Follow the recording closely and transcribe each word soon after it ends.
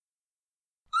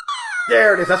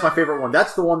There it is. That's my favorite one.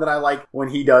 That's the one that I like when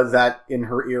he does that in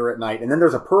her ear at night. And then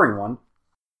there's a purring one.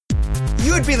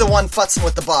 You would be the one futzing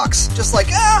with the box. Just like,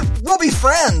 we'll be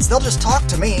friends. They'll just talk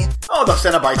to me. Oh, the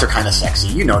Cenobites are kind of sexy.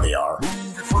 You know they are.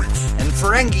 And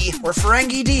Ferengi. We're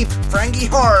Ferengi deep. Ferengi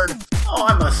hard. Oh,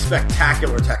 I'm a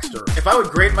spectacular texter. If I would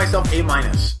grade myself A-.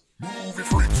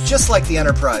 Just like the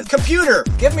Enterprise. Computer,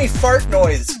 give me fart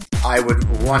noise. I would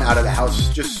run out of the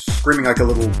house just screaming like a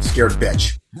little scared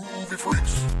bitch.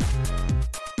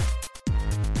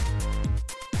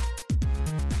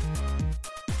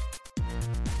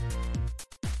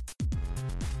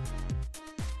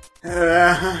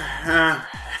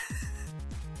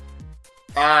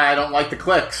 I don't like the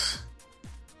clicks.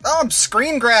 Oh, I'm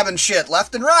screen grabbing shit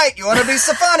left and right. You want to be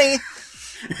so funny?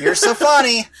 You're so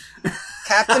funny.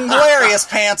 Captain Hilarious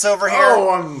Pants over here. Oh,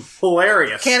 I'm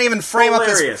hilarious. Can't even frame up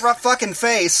his fucking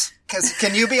face.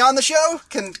 Can you be on the show?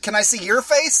 Can I see your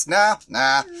face? Nah.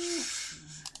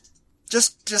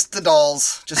 Just the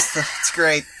dolls. It's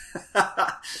great.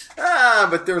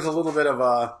 But there's a little bit of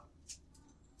a...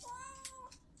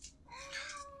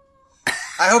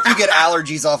 I hope you get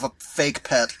allergies off a fake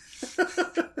pet.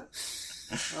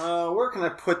 Where can I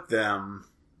put them?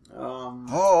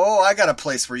 I got a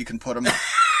place where you can put them.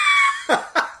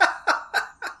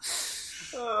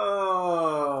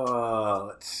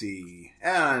 Let's see.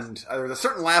 And there's a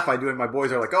certain laugh I do, and my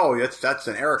boys are like, "Oh, that's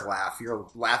an Eric laugh. You're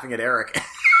laughing at Eric."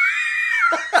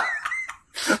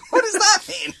 What does that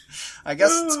mean? I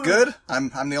guess it's good. I'm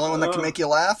the only one that can make you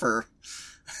laugh, or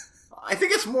I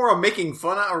think it's more of making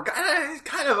fun of, or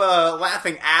kind of a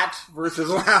laughing at versus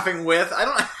laughing with. I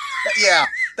don't. Yeah,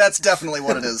 that's definitely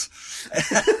what it is.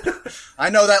 I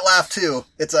know that laugh too.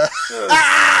 It's a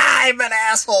I'm an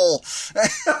asshole.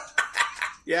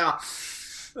 Yeah.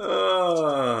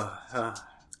 Well,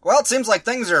 it seems like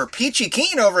things are peachy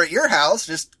keen over at your house.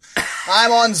 Just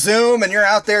I'm on Zoom and you're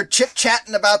out there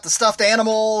chit-chatting about the stuffed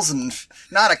animals and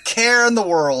not a care in the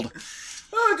world.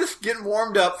 Just getting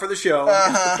warmed up for the show.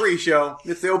 It's the pre-show.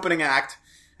 It's the opening act.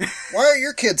 Why are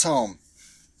your kids home?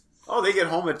 Oh, they get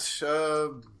home at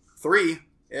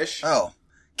 3-ish. Oh.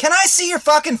 Can I see your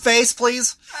fucking face,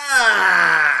 please?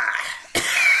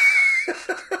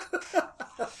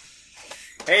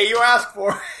 Hey, you asked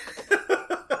for it.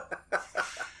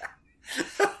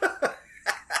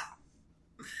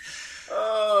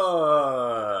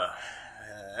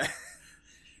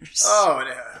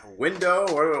 Window?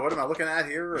 What am I looking at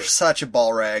here? You're such a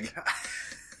ball rag.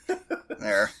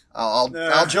 There.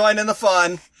 I'll join in the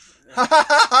fun.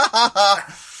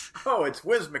 Oh, it's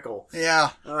Whizmickle. Yeah.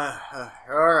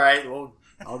 All right. Well,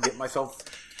 I'll get myself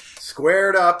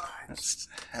squared up.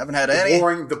 Haven't had any.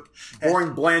 The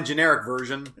boring, bland, generic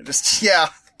version. Just,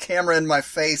 camera in my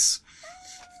face.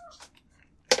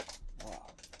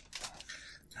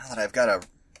 Now that I've got to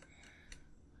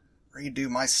redo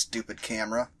my stupid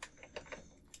camera.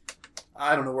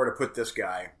 I don't know where to put this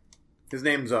guy. His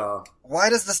name's,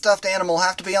 Why does the stuffed animal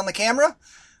have to be on the camera?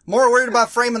 More worried about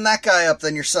framing that guy up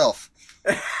than yourself.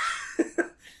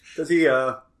 Does he,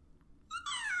 You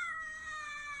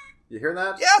hear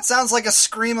that? Yeah, it sounds like a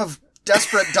scream of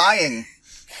desperate dying.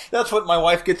 That's what my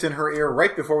wife gets in her ear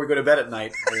right before we go to bed at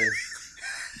night.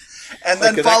 And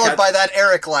then followed by that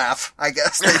Eric laugh, I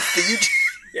guess.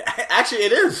 Yeah, actually,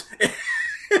 it is.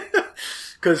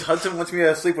 Because Hudson wants me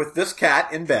to sleep with this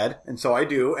cat in bed, and so I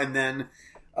do. And then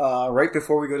right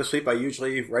before we go to sleep, I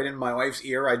usually, right in my wife's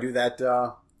ear, I do that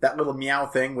little meow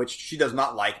thing, which she does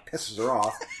not like, pisses her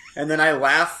off. And then I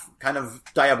laugh kind of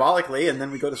diabolically, and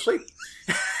then we go to sleep.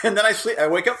 And then I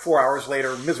wake up 4 hours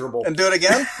later, miserable. And do it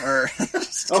again? Or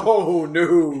Oh,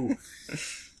 no.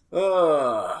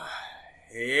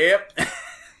 Yep.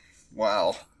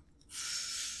 Wow.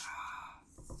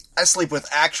 I sleep with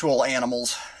actual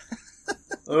animals.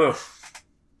 Ugh.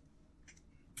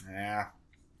 Yeah.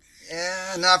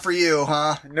 Yeah, not for you,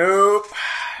 huh? Nope.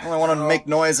 Only want to make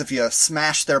noise if you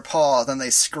smash their paw, then they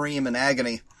scream in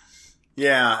agony.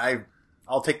 Yeah,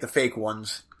 I'll take the fake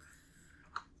ones.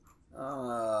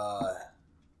 How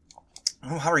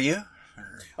are you?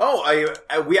 Oh,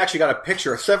 we actually got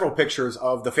several pictures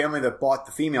of the family that bought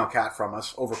the female cat from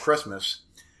us over Christmas.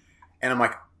 And I'm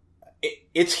like,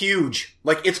 it's huge.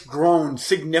 Like, it's grown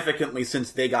significantly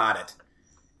since they got it.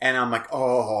 And I'm like,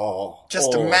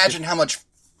 Just imagine how much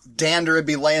dander it'd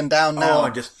be laying down now. Oh,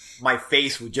 just, my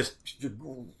face would just,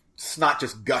 snot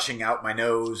just gushing out my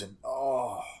nose, and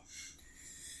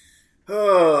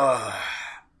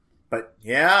But,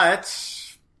 yeah,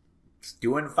 it's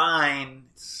doing fine.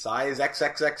 It's size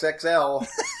XXXXL.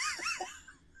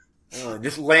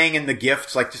 Just laying in the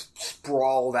gifts, like, just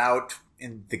sprawled out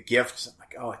in the gifts. I'm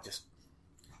like, it just,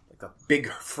 like a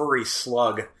big furry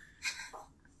slug.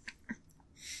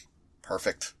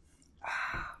 Perfect.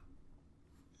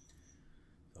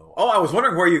 Oh, I was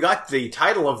wondering where you got the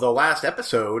title of the last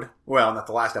episode. Well, not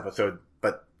the last episode,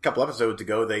 but a couple episodes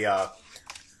ago, the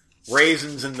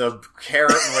raisins and the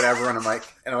carrot and whatever. And I'm like,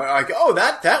 oh,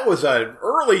 that was an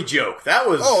early joke. That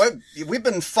was. Oh, we've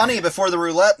been funny before the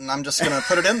roulette, and I'm just going to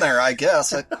put it in there, I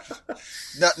guess.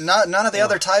 None of the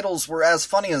other titles were as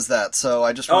funny as that, so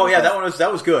I just. Oh yeah,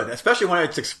 that was good, especially when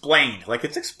it's explained. Like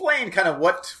it's explained kind of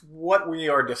what we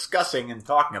are discussing and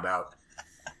talking about.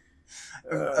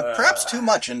 Perhaps too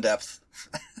much in depth.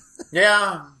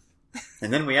 Yeah.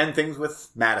 And then we end things with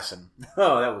Madison.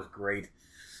 Oh, that was great.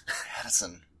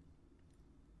 Madison.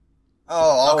 Oh,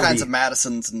 all kinds of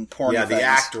Madisons and porn things. The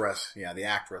actress. Yeah, the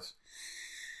actress.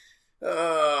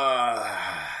 But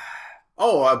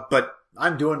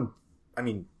I'm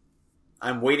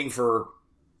waiting for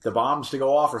the bombs to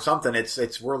go off or something.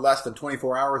 We're less than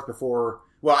 24 hours before.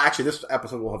 Well, actually, this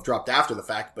episode will have dropped after the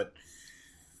fact, but.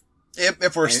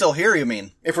 If we're still here, you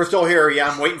mean? If we're still here, yeah,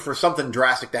 I'm waiting for something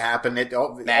drastic to happen. It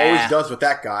always does with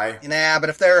that guy. Nah, but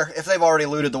if they've already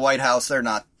looted the White House, they're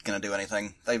not going to do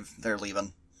anything. They're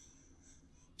leaving.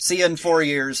 See you in 4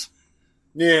 years.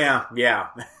 Yeah.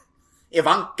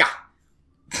 Ivanka.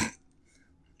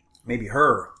 Maybe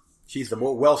her. She's the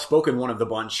more well-spoken one of the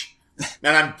bunch.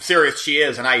 And I'm serious, she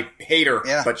is, and I hate her,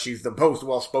 but she's the most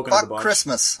well-spoken of the bunch.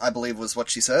 Christmas, I believe was what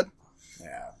she said.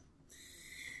 Yeah.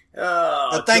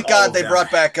 But thank God they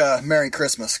brought back Merry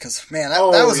Christmas, because, man, that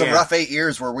was a rough 8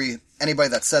 years where anybody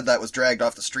that said that was dragged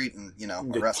off the street and,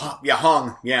 arrested. Yeah,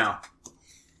 hung, yeah.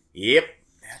 Yep,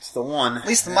 that's the one. At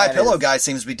least the My Pillow guy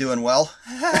seems to be doing well.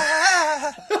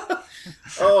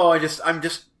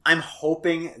 I'm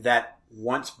hoping that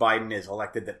once Biden is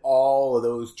elected, that all of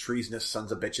those treasonous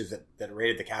sons of bitches that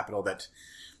raided the Capitol,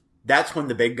 that's when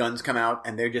the big guns come out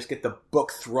and they just get the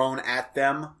book thrown at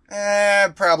them.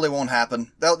 Probably won't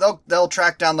happen. They'll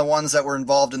track down the ones that were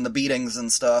involved in the beatings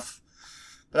and stuff.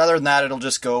 But other than that, it'll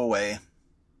just go away.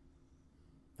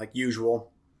 Like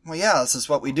usual. Well, yeah, this is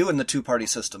what we do in the two-party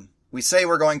system. We say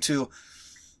we're going to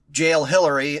jail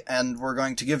Hillary and we're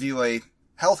going to give you a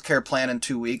healthcare plan in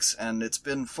 2 weeks, and it's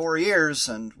been 4 years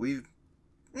and we've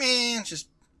been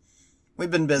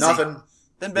busy. Nothing.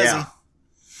 Been busy. Yeah.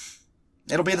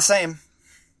 It'll be the same.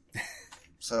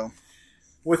 So,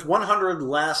 with 100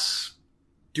 less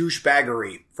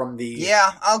douchebaggery from the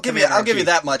I'll give you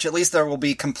that much. At least there will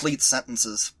be complete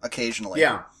sentences occasionally.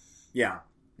 Yeah.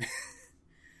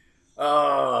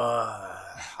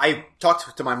 I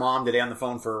talked to my mom today on the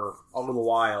phone for a little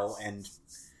while, and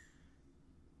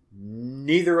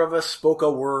neither of us spoke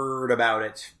a word about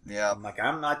it. Yeah, I'm like,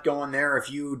 I'm not going there.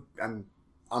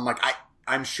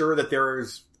 I'm sure that there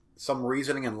is some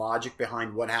reasoning and logic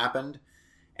behind what happened,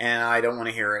 and I don't want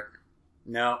to hear it.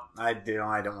 No, I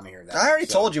don't want to hear that. I already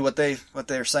told you what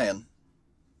they're saying.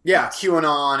 Yeah,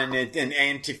 QAnon and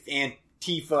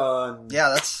Antifa. And...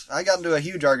 Yeah, I got into a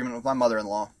huge argument with my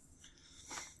mother-in-law.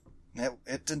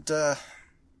 It didn't.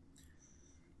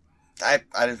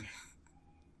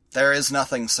 There is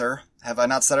nothing, sir. Have I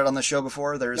not said it on the show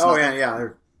before? There is. Nothing. Yeah.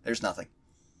 There's nothing.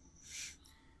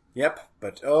 Yep,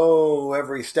 but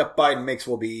every step Biden makes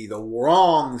will be the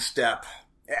wrong step.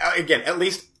 Again, at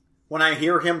least when I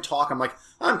hear him talk, I'm like,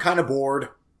 I'm kind of bored.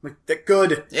 I'm like,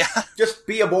 good. Yeah. Just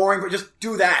be boring, but just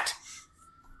do that.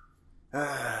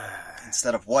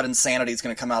 Instead of what insanity is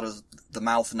going to come out of the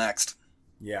mouth next.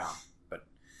 Yeah, but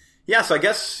yeah. So I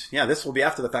guess this will be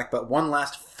after the fact. But one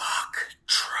last fuck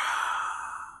try.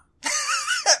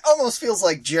 It almost feels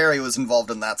like Jerry was involved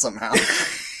in that somehow.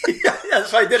 Yeah,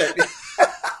 that's why I did it.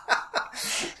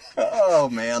 Oh,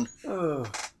 man.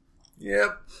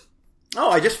 Yep.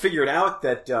 Oh, I just figured out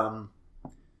that, do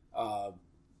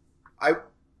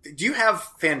you have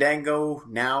Fandango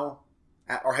now?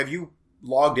 Or have you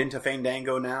logged into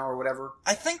Fandango now or whatever?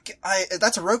 I think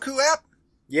that's a Roku app?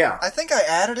 Yeah. I think I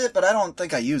added it, but I don't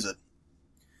think I use it.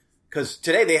 Because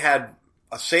today they had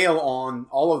a sale on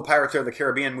all of the Pirates of the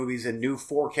Caribbean movies in new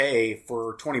 4K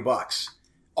for $20.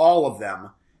 All of them.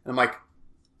 And I'm like,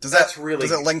 does it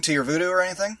link to your Vudu or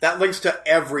anything? That links to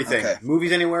everything. Okay.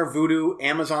 Movies Anywhere, Vudu,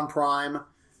 Amazon Prime.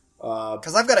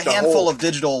 Because I've got a handful of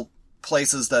digital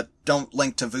places that don't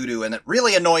link to Vudu, and it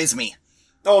really annoys me.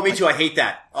 Oh, me too. I hate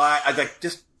that. I like,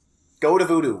 just go to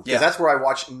Vudu. Because that's where I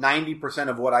watch 90%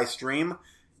 of what I stream.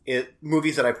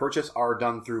 Movies that I purchase are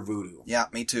done through Vudu. Yeah,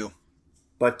 me too.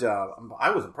 But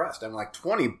I was impressed. I'm like,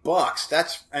 $20.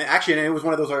 That's actually, and it was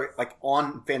one of those like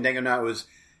on Fandango now. It was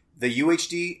the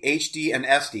UHD, HD, and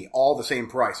SD all the same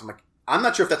price. I'm like, I'm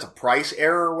not sure if that's a price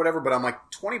error or whatever, but I'm like,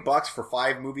 $20 for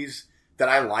 5 movies that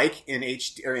I like in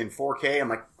HD or in 4K. I'm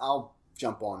like, I'll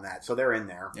jump on that. So they're in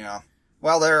there. Yeah.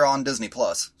 Well, they're on Disney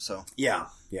Plus, so Yeah.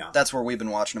 that's where we've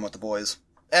been watching them with the boys.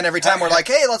 And every time we're like,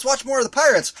 "Hey, let's watch more of the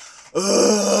Pirates."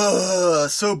 Ugh,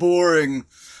 so boring,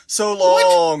 so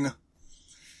long.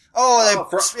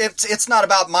 What? It's not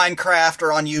about Minecraft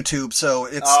or on YouTube, so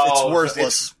it's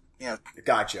worthless. Yeah,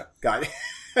 Gotcha. Got it.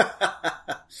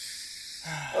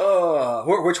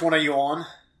 Which one are you on?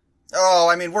 Oh,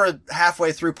 I mean, we're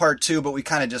halfway through part 2, but we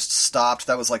kind of just stopped.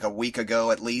 That was like a week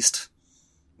ago, at least.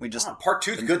 Part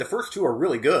 2's good. The first 2 are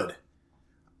really good.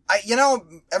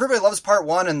 Everybody loves part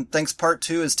 1 and thinks part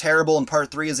 2 is terrible and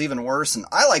part 3 is even worse, and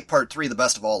I like part 3 the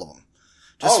best of all of them.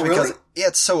 Just because really?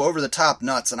 It's so over-the-top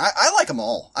nuts, and I like them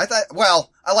all. I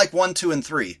like 1, 2, and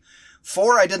 3.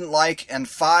 4 I didn't like, and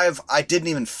 5 I didn't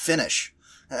even finish.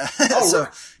 So,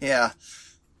 yeah.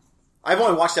 I've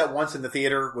only watched that once in the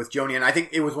theater with Joni, and I think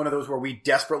it was one of those where we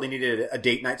desperately needed a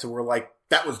date night, so we're like,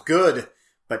 that was good,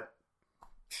 but,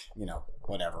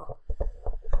 whatever.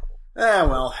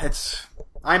 Well,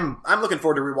 I'm looking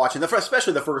forward to rewatching,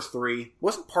 especially the first 3.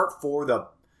 Wasn't part 4 the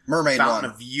Mermaid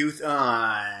Fountain one. of Youth?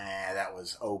 That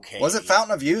was okay. Was it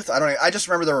Fountain of Youth? I just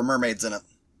remember there were mermaids in it.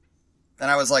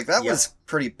 And I was like, that was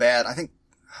pretty bad. I think,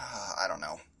 I don't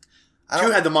know.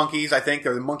 2 had the monkeys, I think,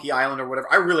 or the Monkey Island or whatever.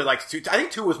 I really liked 2. I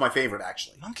think 2 was my favorite,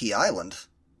 actually. Monkey Island?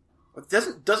 But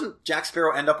doesn't Jack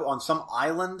Sparrow end up on some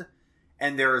island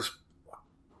and there's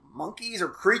monkeys or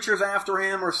creatures after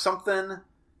him or something?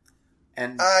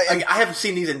 And I haven't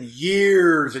seen these in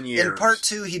years and years. In part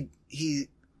 2, he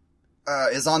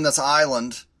is on this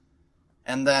island,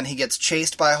 and then he gets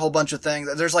chased by a whole bunch of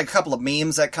things. There's like a couple of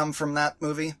memes that come from that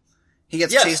movie. He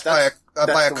gets chased by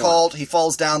a cult. One. He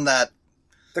falls down that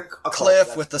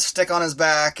cliff with the stick on his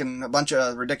back and a bunch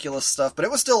of ridiculous stuff, but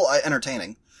it was still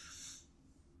entertaining.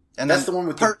 And that's the one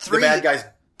with part 3, the bad guys.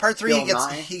 Part 3,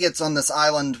 he gets on this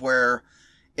island where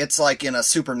it's like in a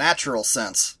supernatural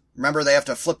sense. Remember, they have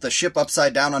to flip the ship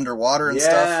upside down underwater and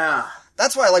stuff? Yeah.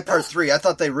 That's why I like part 3. I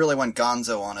thought they really went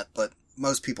gonzo on it, but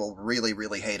most people really,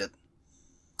 really hate it.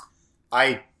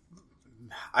 I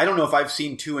don't know if I've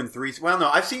seen 2 and 3. Well, no,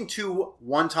 I've seen 2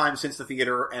 one time since the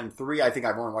theater, and 3, I think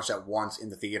I've only watched that once in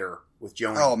the theater with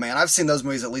Joni. Oh, man, I've seen those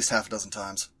movies at least half a dozen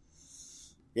times.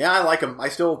 Yeah, I like them. I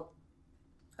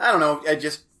don't know,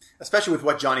 especially with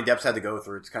what Johnny Depp's had to go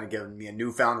through, it's kind of given me a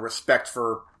newfound respect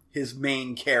for his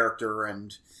main character,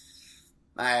 and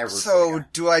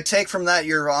do I take from that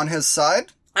you're on his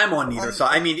side? I'm on neither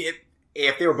side. I mean,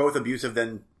 if they were both abusive,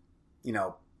 then,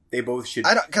 they both should.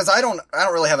 I don't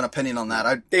really have an opinion on that.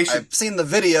 I've seen the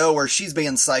video where she's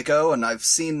being psycho, and I've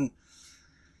seen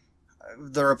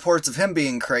the reports of him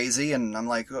being crazy, and I'm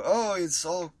like, oh, he's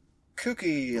all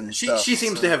kooky and stuff. She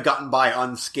seems to have gotten by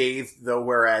unscathed, though,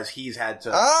 whereas he's had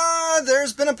to.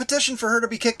 There's been a petition for her to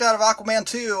be kicked out of Aquaman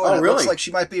 2. And it looks like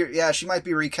she might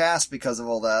be recast because of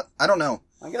all that. I don't know.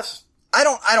 I guess. I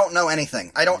don't know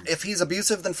anything. If he's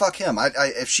abusive, then fuck him.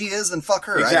 If she is, then fuck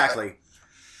her. Exactly.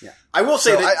 Yeah. I will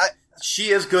say that she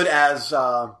is good as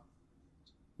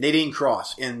Nadine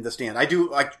Cross in The Stand. I do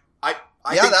like. I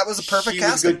think that was a perfect casting.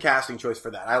 She was a good casting choice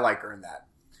for that. I like her in that.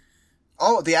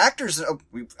 Oh, the actors.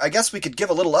 I guess we could give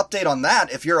a little update on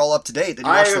that if you're all up to date. Did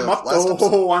you watch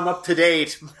I'm up to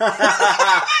date. No,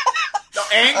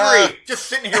 angry. Just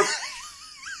sitting here.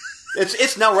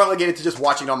 It's now relegated to just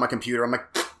watching it on my computer. I'm like,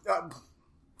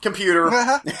 computer.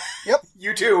 Yep.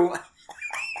 You too.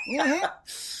 Mm-hmm.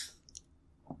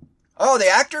 Oh, the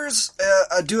actors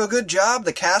do a good job.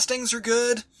 The castings are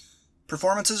good.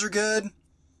 Performances are good.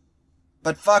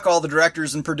 But fuck all the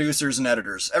directors and producers and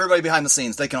editors. Everybody behind the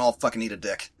scenes, they can all fucking eat a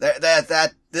dick.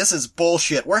 This is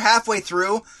bullshit. We're halfway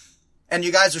through, and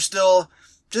you guys are still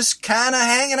just kind of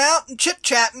hanging out and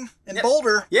chit-chatting in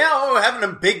Boulder. Yeah, having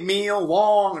a big meal,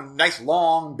 nice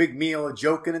long big meal,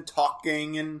 joking and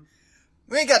talking, and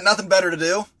we ain't got nothing better to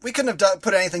do. We couldn't have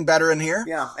put anything better in here.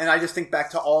 Yeah, and I just think back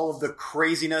to all of the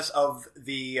craziness of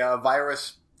the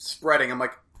virus spreading. I'm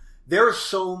like, there's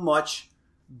so much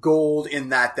gold in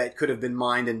that could have been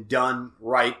mined and done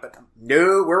right, but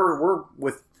no, we're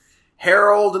with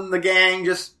Harold and the gang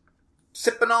just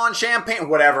sipping on champagne,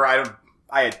 whatever.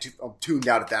 I'm tuned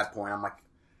out at that point. I'm like,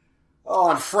 oh,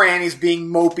 and Franny's being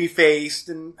mopey faced,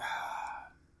 and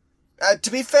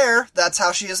to be fair, that's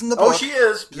how she is in the book. Oh, she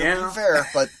is. To be fair,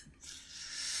 but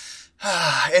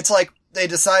it's like they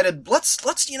decided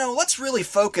let's really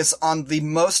focus on the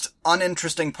most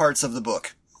uninteresting parts of the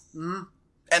book. Mm-hmm.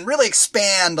 And really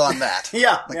expand on that.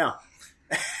 Yeah.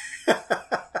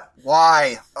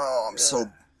 Why? Oh, I'm so...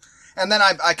 And then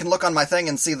I can look on my thing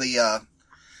and see the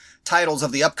titles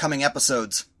of the upcoming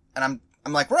episodes. And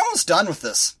I'm like, we're almost done with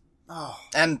this. Oh.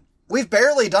 And we've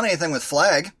barely done anything with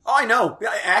Flag. Oh, I know.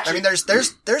 Actually, I mean,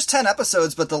 there's 10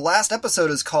 episodes, but the last episode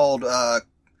is called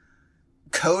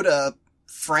Coda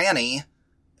Franny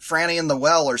in the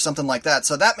Well or something like that.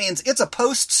 So that means it's a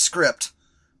postscript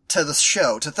to the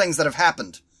show, to things that have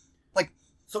happened.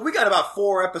 So we got about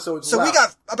 4 episodes left. So we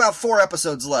got about 4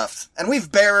 episodes left, and we've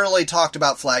barely talked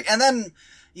about Flag. And then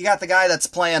you got the guy that's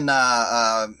playing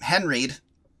Henry.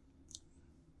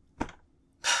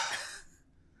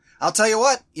 I'll tell you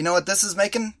what. You know what this is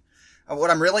making?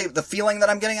 The feeling that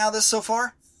I'm getting out of this so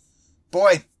far?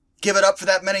 Boy, give it up for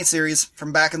that miniseries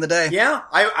from back in the day. Yeah,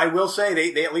 I will say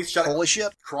they at least shot Holy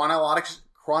shit.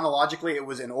 Chronologically, it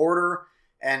was in order,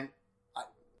 and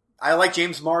I like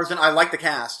James Marsden. I like the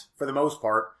cast for the most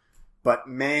part, but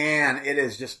man, it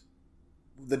is just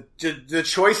the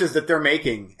choices that they're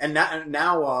making. And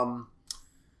now,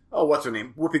 what's her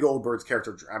name? Whoopi Goldberg's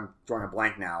character. I'm drawing a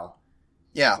blank now.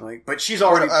 Yeah, but she's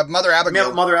already Mother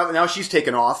Abigail. Now she's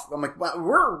taken off. I'm like, well,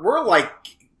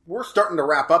 we're starting to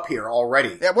wrap up here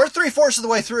already. Yeah, we're 3/4 of the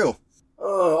way through.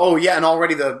 Yeah, and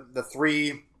already the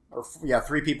 3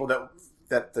 people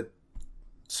that the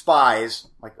spies,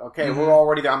 like, okay, we're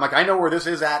already there. I'm like, I know where this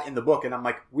is at in the book, and I'm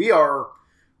like, we are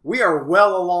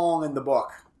well along in the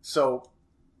book. So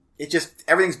it just,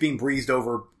 everything's being breezed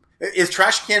over. Is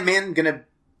Trash Can Man gonna,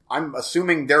 I'm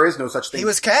assuming there is no such thing. He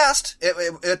was cast.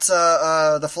 It's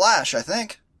the Flash, I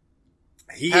think.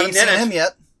 Haven't seen him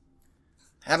yet.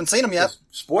 Haven't seen him yet.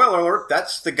 Spoiler alert,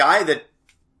 that's the guy that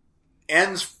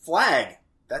ends Flag.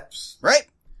 That's right.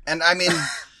 And I mean,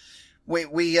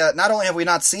 we not only have we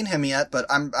not seen him yet, but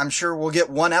I'm sure we'll get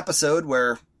one episode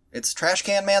where it's Trash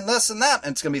Can Man this and that,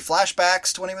 and it's going to be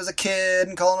flashbacks to when he was a kid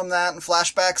and calling him that, and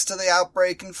flashbacks to the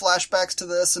outbreak and flashbacks to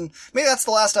this, and maybe that's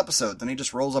the last episode. Then he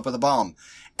just rolls up with a bomb.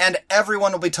 And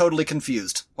everyone will be totally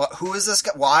confused. What? Who is this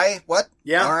guy? Why? What?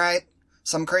 Yeah. All right.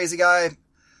 Some crazy guy.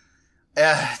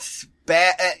 Bad.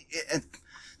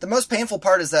 The most painful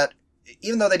part is that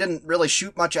even though they didn't really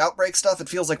shoot much outbreak stuff, it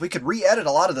feels like we could re-edit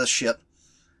a lot of this shit,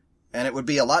 and it would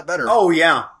be a lot better. Oh,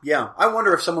 yeah. Yeah. I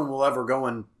wonder if someone will ever go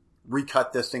and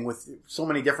recut this thing with so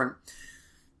many different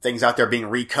things out there being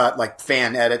recut, like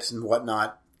fan edits and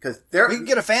whatnot. Because we can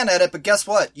get a fan edit, but guess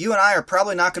what? You and I are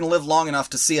probably not going to live long enough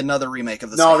to see another remake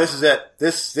of this. No, this is it.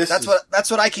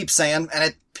 That's what I keep saying, and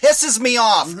it pisses me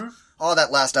off. Mm-hmm. Oh,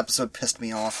 that last episode pissed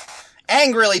me off.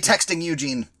 Angrily texting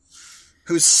Eugene,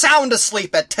 who's sound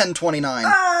asleep at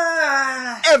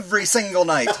 10:29 every single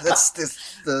night.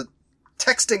 The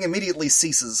texting immediately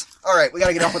ceases. All right, we got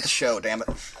to get on with the show. Damn it.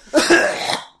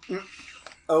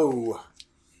 Oh,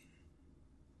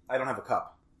 I don't have a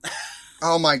cup.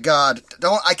 Oh my god.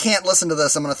 I can't listen to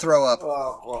this. I'm going to throw up.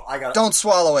 Oh, well, I got. Don't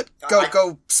swallow it.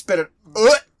 Go spit it.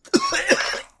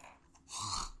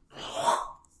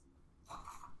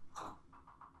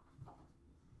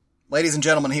 Ladies and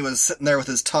gentlemen, he was sitting there with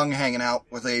his tongue hanging out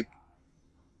with a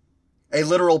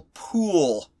literal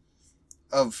pool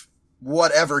of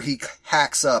whatever he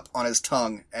hacks up on his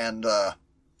tongue, and that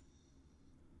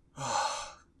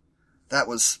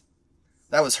was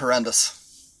horrendous.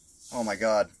 Oh my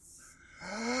god.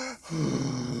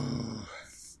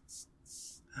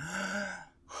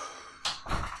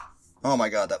 Oh my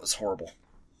god, that was horrible.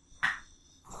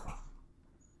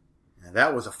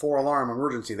 That was a 4-alarm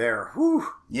emergency there. Whew.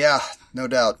 Yeah, no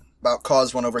doubt. About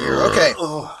caused one over here. Okay.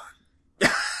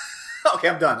 Okay,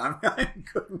 I'm done. I'm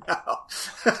good now.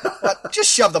 What? Just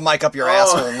shove the mic up your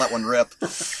asshole and let one rip.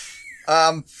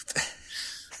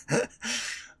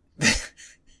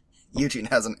 Eugene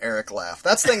has an Eric laugh.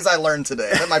 That's things I learned today.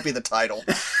 That might be the title.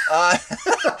 Are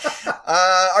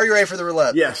you ready for the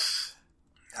roulette? Yes.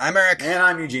 I'm Eric. And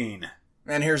I'm Eugene.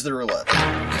 And here's the roulette.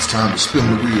 It's time to spin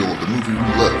the wheel of the movie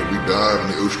roulette where we dive in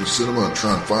the ocean of cinema and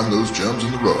try and find those gems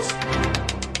in the rough.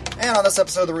 And on this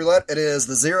episode of the roulette, it is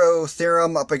the Zero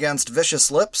Theorem up against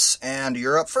Vicious Lips, and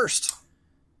you're up first.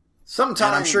 And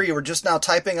I'm sure you were just now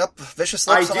typing up Vicious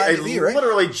Lips on IMDb, right? I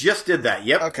literally just did that.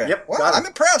 Yep. Okay. Yep. Well, I'm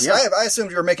impressed. Yep. I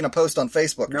assumed you were making a post on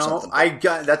Facebook or something.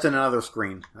 No, that's another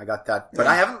screen. I got that, but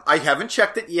yeah. I haven't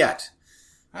checked it yet.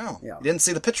 Oh, yeah. You didn't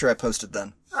see the picture I posted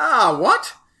then?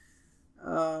 What?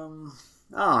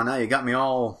 Now you got me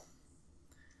all.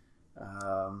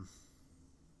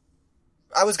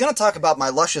 I was going to talk about my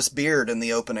luscious beard in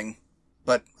the opening,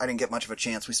 but I didn't get much of a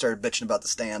chance. We started bitching about the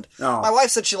stand. Oh. My wife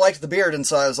said she liked the beard, and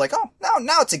so I was like, oh,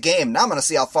 now it's a game. Now I'm going to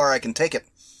see how far I can take it.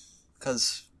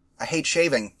 Because I hate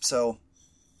shaving, so...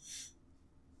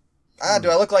 do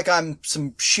I look like I'm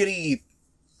some shitty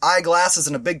eyeglasses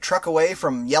and a big truck away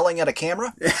from yelling at a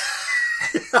camera?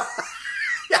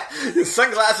 Yeah,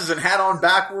 sunglasses and hat on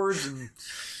backwards. And...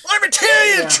 Let me tell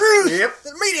you the truth! Yep.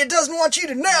 The media doesn't want you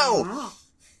to know!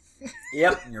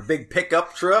 Yep, your big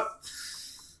pickup truck.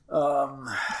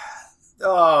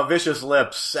 Vicious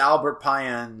Lips, Albert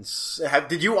Pyens.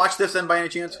 Did you watch this then by any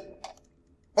chance?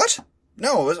 What?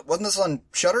 No, wasn't this on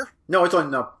Shudder? No, it's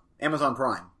on Amazon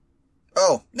Prime.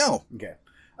 Oh, no. Okay.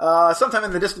 Sometime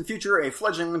in the distant future, a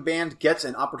fledgling band gets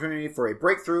an opportunity for a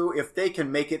breakthrough if they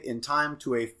can make it in time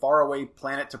to a faraway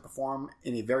planet to perform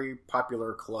in a very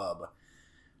popular club.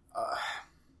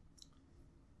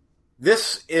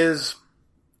 This is...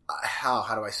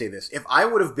 How do I say this? If I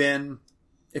would have been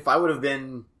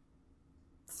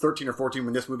 13 or 14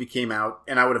 when this movie came out,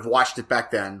 and I would have watched it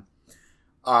back then,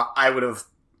 I would have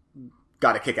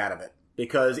got a kick out of it.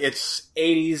 Because it's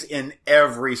 80s in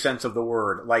every sense of the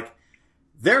word. Like,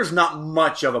 there's not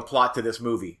much of a plot to this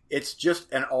movie. It's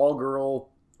just an all-girl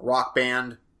rock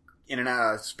band in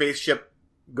a spaceship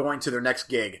going to their next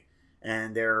gig.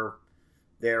 And their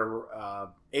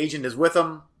agent is with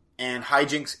them, and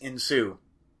hijinks ensue.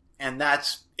 And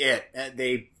that's it.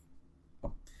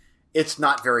 It's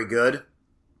not very good.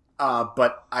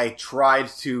 But I tried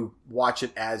to watch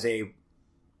it as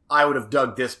I would have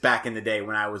dug this back in the day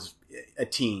when I was a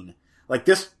teen. Like,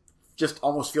 this just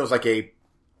almost feels like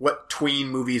what tween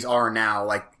movies are now,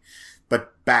 like,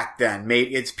 but back then.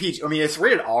 It's PG. I mean, it's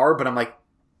rated R, but I'm like,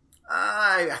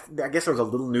 I guess there was a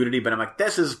little nudity, but I'm like,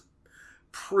 this is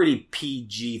pretty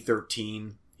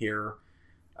PG-13 here.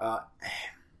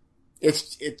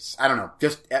 It's I don't know,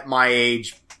 just at my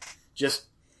age, just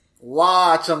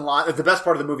lots and lots. The best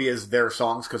part of the movie is their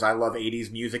songs, because I love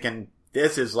 80s music, and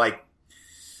this is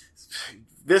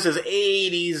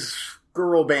 80s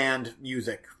girl band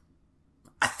music.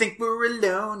 I think we're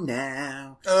alone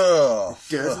now. Oh.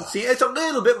 It's a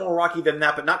little bit more rocky than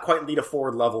that, but not quite Lita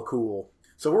Ford level cool.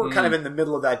 So we're kind of in the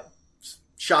middle of that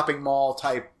shopping mall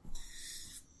type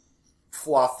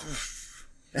fluff.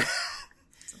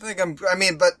 But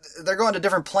they're going to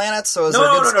different planets, so is there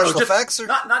good special effects? Or?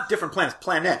 Not different planets.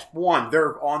 Planet. One,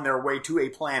 they're on their way to a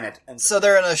planet. And so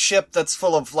they're in a ship that's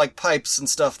full of, like, pipes and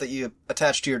stuff that you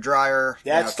attach to your dryer.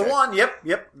 That's the one. Yep.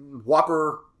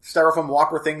 Styrofoam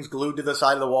whopper things glued to the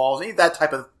side of the walls. That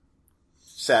type of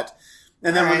set.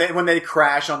 And then when they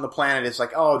crash on the planet, it's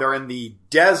like, oh, they're in the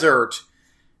desert.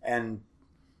 And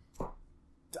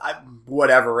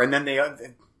whatever. And then they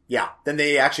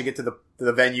actually get to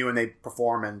the venue and they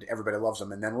perform and everybody loves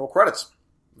them, and then roll credits.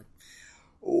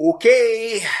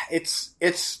 Okay, it's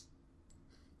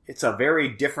a very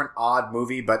different, odd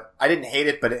movie, but I didn't hate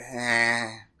it, but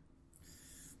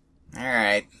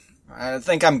Alright. I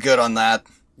think I'm good on that.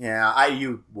 Yeah,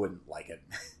 you wouldn't like it.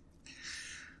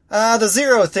 The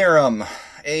Zero Theorem.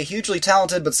 A hugely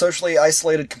talented but socially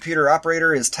isolated computer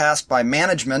operator is tasked by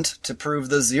management to prove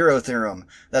the Zero Theorem,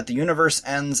 that the universe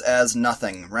ends as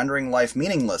nothing, rendering life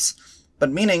meaningless.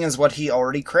 But meaning is what he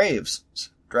already craves.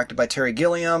 Directed by Terry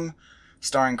Gilliam,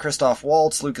 starring Christoph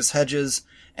Waltz, Lucas Hedges,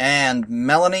 and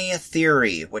Melanie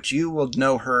Thierry, which you will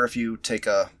know her if you take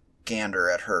a gander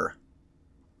at her.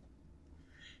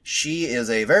 She is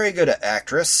a very good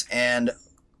actress, and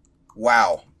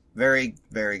wow, very,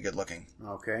 very good looking.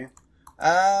 Okay.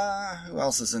 Who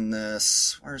else is in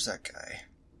this? Where's that guy?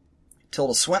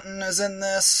 Tilda Swinton is in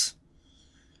this.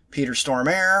 Peter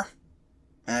Stormare.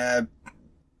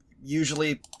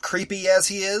 Usually creepy as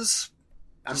he is.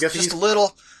 I'm guessing just a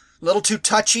little too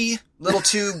touchy, little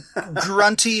too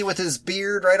grunty with his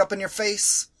beard right up in your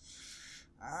face.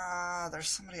 There's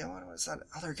somebody, what was that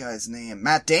other guy's name?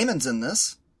 Matt Damon's in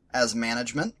this as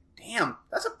management. Damn,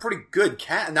 that's a pretty good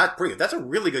cast. Not pretty, that's a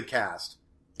really good cast.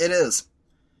 It is.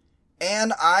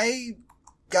 And I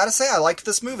gotta say, I liked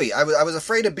this movie. I was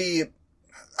afraid to be...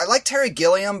 I like Terry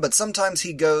Gilliam, but sometimes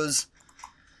he goes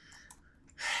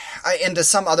into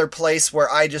some other place where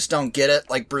I just don't get it,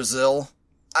 like Brazil.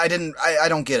 I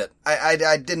don't get it.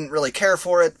 I didn't really care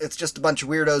for it. It's just a bunch of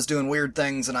weirdos doing weird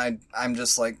things, and I'm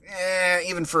just like,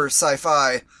 even for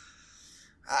sci-fi,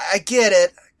 I get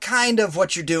it, kind of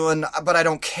what you're doing, but I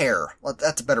don't care.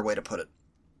 That's a better way to put it.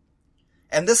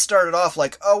 And this started off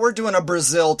like, oh, we're doing a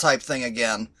Brazil type thing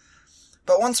again.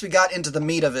 But once we got into the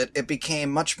meat of it, it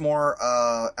became much more,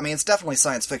 it's definitely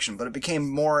science fiction, but it became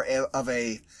more of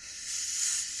a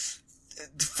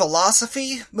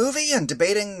philosophy movie and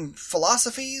debating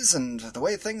philosophies and the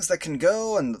way things that can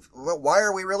go and why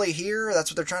are we really here? That's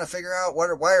what they're trying to figure out.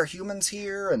 Why are humans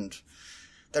here? And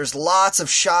there's lots of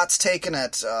shots taken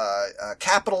at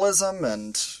capitalism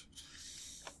and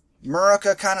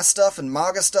Murica kind of stuff and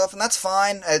MAGA stuff, and that's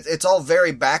fine. It's all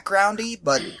very backgroundy,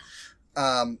 but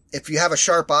if you have a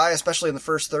sharp eye, especially in the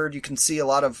first third, you can see a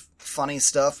lot of funny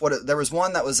stuff. There was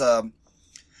one that was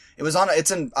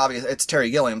it's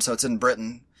Terry Gilliam, so it's in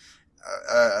Britain,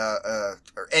 or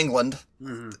England.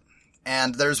 Mm-hmm.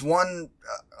 And there's one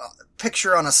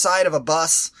picture on a side of a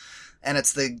bus, and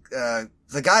it's the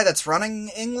guy that's running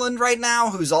England right now,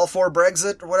 who's all for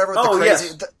Brexit or whatever.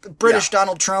 The British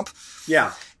Donald Trump.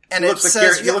 Yeah. And he looks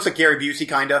like Gary Busey,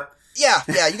 kinda. Yeah,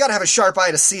 you gotta have a sharp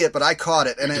eye to see it, but I caught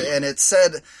it. And it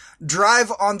said,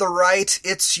 "Drive on the right,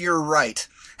 it's your right."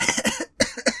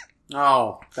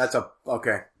 Oh,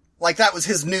 okay. Like that was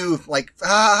his new, like, ha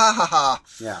ha ha ha.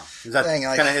 Yeah. Is that kind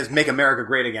of his Make America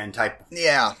Great Again type?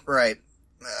 Yeah, right.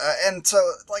 And so,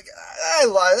 like,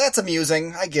 that's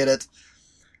amusing. I get it.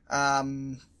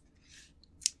 I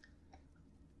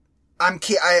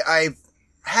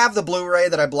have the Blu-ray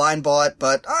that I blind bought,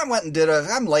 but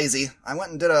I'm lazy. I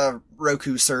went and did a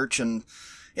Roku search, and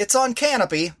it's on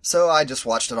Canopy, so I just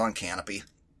watched it on Canopy.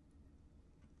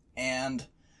 And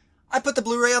I put the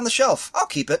Blu-ray on the shelf. I'll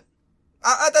keep it.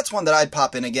 That's one that I'd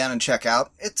pop in again and check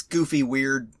out. It's goofy,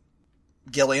 weird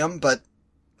Gilliam, but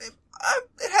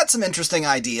it had some interesting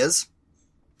ideas.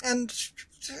 And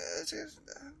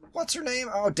what's her name?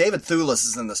 Oh, David Thewlis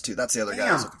is in this too. That's the other guy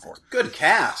I was looking for. Good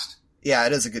cast. Yeah,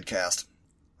 it is a good cast.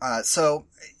 So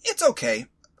it's okay.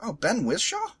 Oh, Ben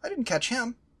Whishaw? I didn't catch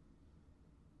him.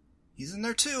 He's in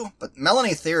there too. But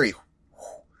Melanie Thierry.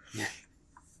 Yeah.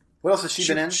 What else has she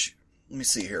been in? Let me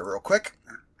see here real quick.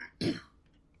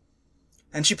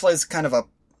 And she plays kind of a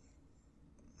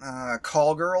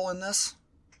call girl in this.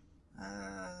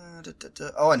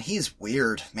 Oh, and he's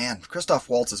weird. Man, Christoph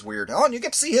Waltz is weird. Oh, and you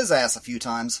get to see his ass a few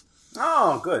times.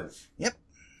 Oh, good. Yep.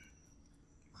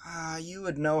 You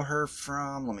would know her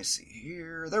from... Let me see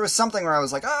here. There was something where I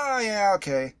was like, oh, yeah,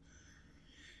 okay.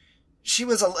 She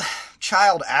was a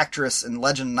child actress in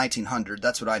Legend 1900.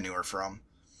 That's what I knew her from.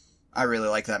 I really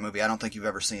like that movie. I don't think you've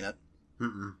ever seen it.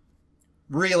 Mm-mm.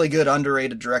 Really good,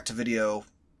 underrated direct-to-video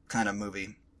kind of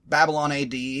movie. Babylon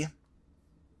AD. If you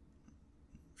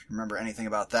remember anything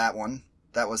about that one.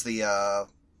 That was the,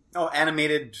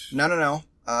 animated... No.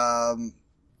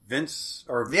 Vince?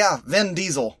 Or... Yeah, Vin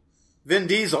Diesel. Vin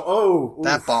Diesel. Oh. Oof.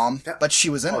 That bomb. But she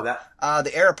was in it.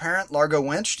 The Heir Apparent, Largo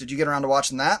Winch. Did you get around to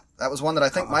watching that? That was one that I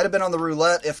think might have been on the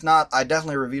roulette. If not, I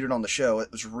definitely reviewed it on the show.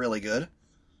 It was really good.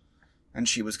 And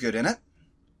she was good in it.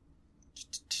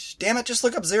 Damn it, just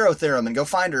look up Zero Theorem and go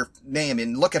find her name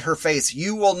and look at her face.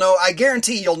 You will know, I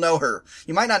guarantee you'll know her.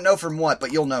 You might not know from what,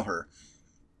 but you'll know her.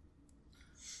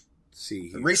 Let's see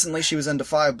here. Recently she was into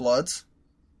Five Bloods.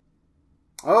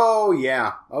 Oh,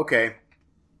 yeah. Okay.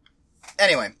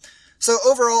 Anyway, so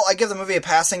overall, I give the movie a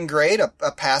passing grade,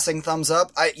 a passing thumbs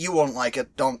up. You won't like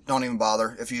it. Don't even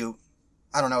bother. If you,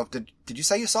 I don't know, did you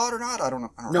say you saw it or not? I don't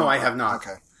know. No, I have not.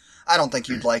 Okay. I don't think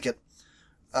you'd like it.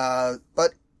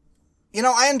 But, you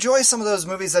know, I enjoy some of those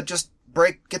movies that just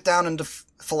get down into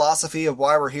philosophy of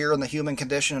why we're here and the human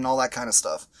condition and all that kind of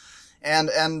stuff.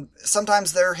 And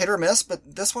sometimes they're hit or miss,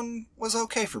 but this one was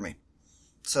okay for me.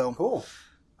 So. Cool.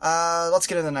 Let's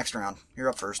get into the next round. You're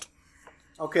up first.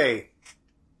 Okay.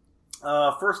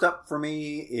 First up for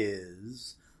me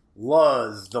is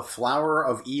Luz, The Flower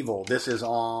of Evil. This is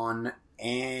on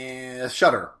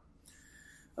Shudder.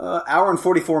 Hour and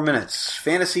 44 minutes.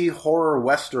 Fantasy horror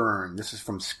western. This is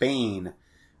from Spain.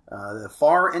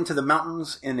 Far into the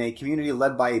mountains in a community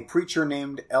led by a preacher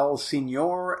named El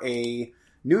Señor, a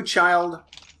new child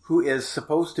who is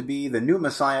supposed to be the new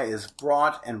Messiah is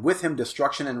brought, and with him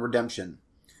destruction and redemption.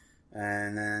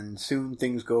 And then soon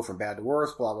things go from bad to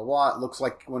worse, blah, blah, blah. It looks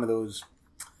like one of those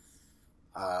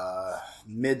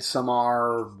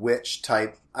Midsommar witch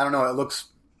type. I don't know,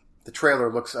 the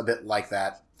trailer looks a bit like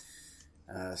that.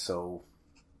 So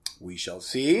we shall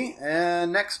see.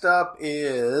 And next up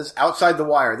is Outside the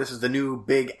Wire. This is the new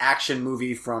big action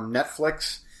movie from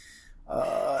Netflix.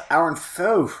 Hour and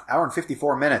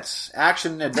 54 minutes.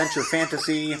 Action, adventure,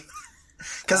 fantasy.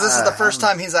 Because this is the first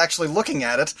time he's actually looking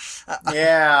at it.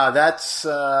 Yeah, that's...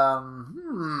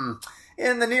 In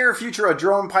the near future, a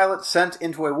drone pilot sent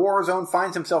into a war zone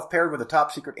finds himself paired with a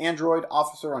top-secret android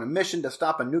officer on a mission to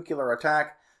stop a nuclear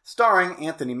attack, starring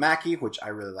Anthony Mackie, which I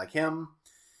really like him.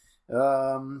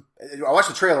 I watched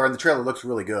the trailer, and the trailer looks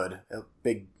really good.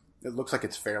 It looks like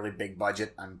it's fairly big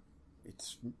budget.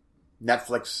 It's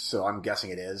Netflix, so I'm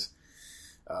guessing it is.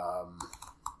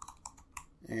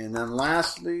 And then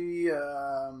lastly,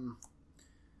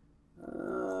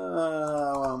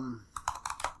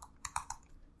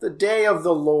 The Day of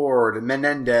the Lord,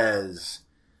 Menendez.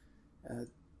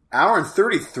 Hour and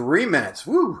 33 minutes.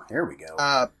 Woo, there we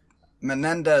go.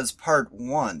 Menendez Part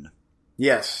 1.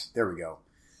 Yes, there we go.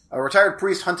 A retired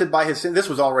priest hunted by his sins. This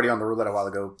was already on the roulette a while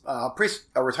ago.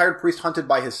 A retired priest hunted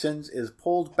by his sins is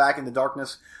pulled back into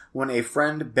darkness when a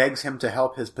friend begs him to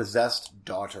help his possessed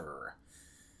daughter.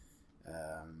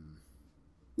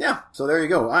 Yeah, so there you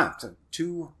go. So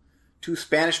two 2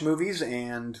 Spanish movies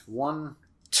and 1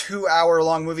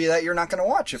 2-hour-long movie that you're not going to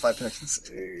watch if I pick.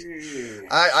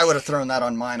 I would have thrown that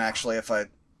on mine, actually, if I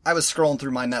was scrolling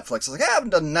through my Netflix. I was like, I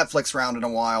haven't done a Netflix round in a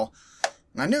while.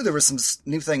 And I knew there was some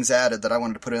new things added that I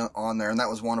wanted to put on there, and that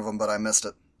was one of them, but I missed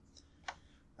it.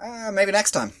 Maybe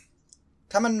next time.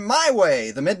 Coming my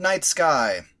way, The Midnight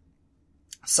Sky.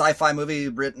 Sci-fi movie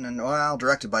written and,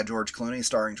 directed by George Clooney,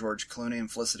 starring George Clooney and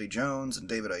Felicity Jones and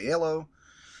David Oyelowo.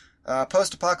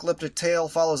 Post-apocalyptic tale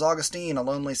follows Augustine, a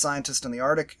lonely scientist in the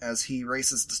Arctic, as he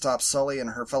races to stop Sully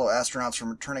and her fellow astronauts from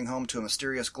returning home to a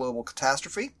mysterious global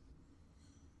catastrophe.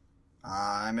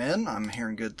 I'm in. I'm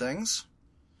hearing good things.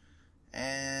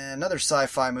 And another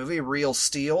sci-fi movie, Real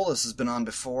Steel. This has been on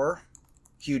before.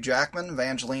 Hugh Jackman,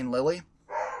 Evangeline Lilly.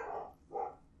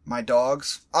 My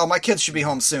dogs. Oh, my kids should be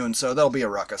home soon, so there'll be a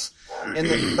ruckus.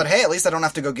 But hey, at least I don't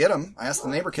have to go get them. I asked the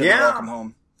neighbor kid to welcome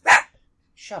home.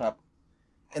 Shut up.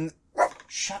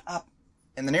 Shut up.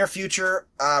 In the near future,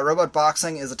 robot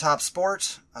boxing is a top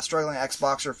sport. A struggling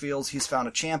ex-boxer feels he's found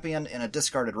a champion in a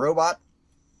discarded robot.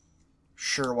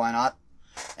 Sure, why not?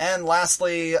 And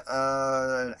lastly,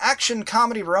 action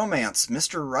comedy romance,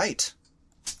 Mr. Right,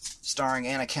 starring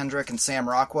Anna Kendrick and Sam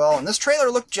Rockwell. And this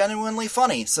trailer looked genuinely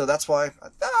funny, so that's why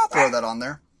I'll throw that on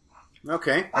there.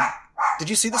 Okay. Did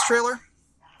you see this trailer?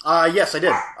 Yes, I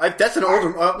did. That's an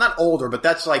older, not older, but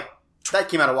that's like, that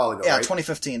came out a while ago, Yeah, right?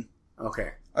 2015.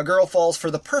 Okay. A girl falls for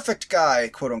the perfect guy,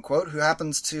 quote-unquote, who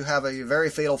happens to have a very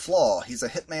fatal flaw. He's a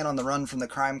hitman on the run from the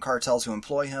crime cartels who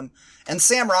employ him. And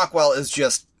Sam Rockwell is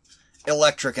just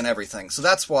electric and everything. So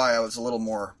that's why I was a little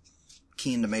more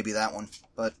keen to maybe that one.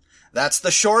 But that's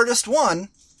the shortest one.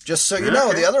 Just so you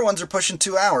know, the other ones are pushing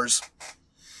 2 hours.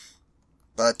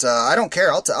 But I don't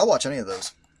care. I'll watch any of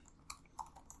those.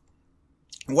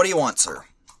 What do you want, sir?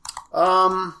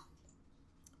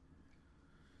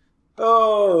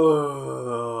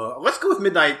 Let's go with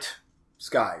Midnight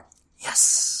Sky.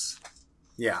 Yes.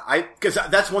 Yeah, because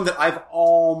that's one that I've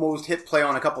almost hit play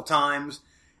on a couple times,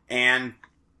 and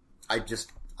I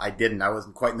didn't. I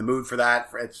wasn't quite in the mood for that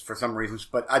for some reasons,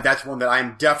 but that's one that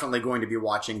I'm definitely going to be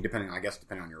watching, depending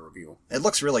on your review. It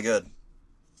looks really good.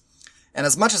 And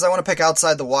as much as I want to pick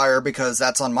Outside the Wire because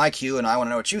that's on my queue and I want to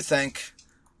know what you think,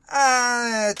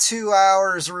 2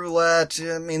 hours roulette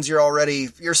means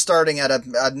you're starting at a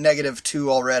 -2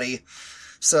 already.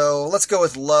 So let's go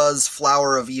with Luz,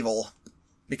 Flower of Evil.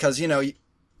 Because, why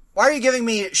are you giving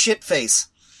me shit face?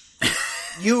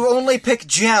 You only pick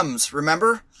gems,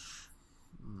 remember?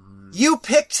 You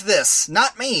picked this,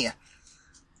 not me.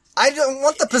 I don't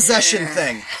want the possession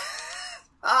thing.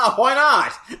 Oh, why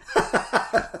not?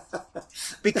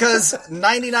 Because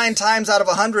 99 times out of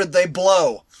 100 they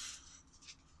blow.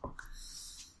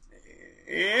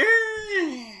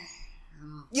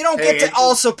 You don't get to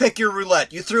also pick your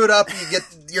roulette. You threw it up,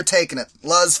 you're taking it.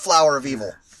 Luz, Flower of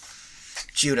Evil.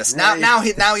 Judas. Now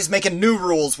he's making new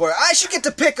rules where I should get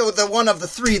to pick the one of the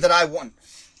 3 that I won.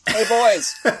 Hey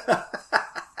boys.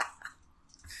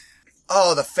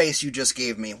 Oh, the face you just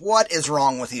gave me. What is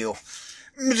wrong with you?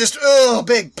 Just,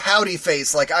 big pouty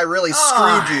face, like I really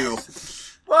screwed you.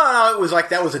 Well, it was like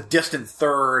that was a distant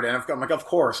third, and I'm like, of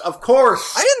course. I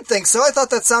didn't think so. I thought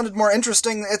that sounded more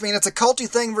interesting. I mean, it's a culty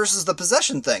thing versus the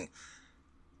possession thing.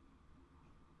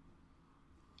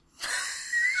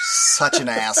 Such an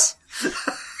ass.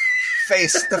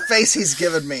 The face he's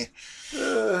given me.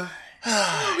 Then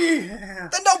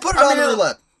don't put it on the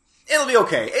roulette. It'll be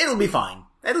okay. It'll be fine.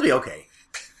 It'll be okay.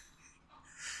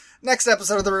 Next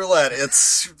episode of the roulette,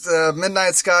 it's the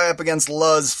Midnight Sky up against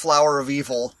Luz, Flower of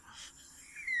Evil.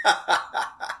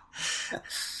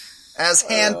 As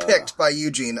handpicked by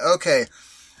Eugene. Okay.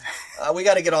 We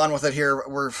gotta get on with it here.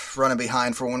 We're running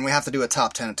behind for when we have to do a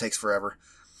top 10. It takes forever.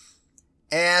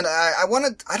 And I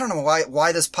don't know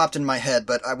why this popped in my head,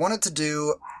 but I wanted to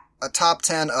do a top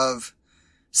 10 of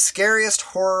scariest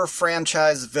horror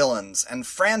franchise villains. And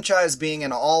franchise being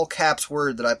an all caps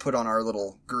word that I put on our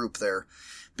little group there.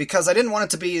 Because I didn't want it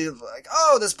to be like,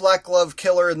 oh, this black glove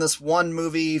killer in this one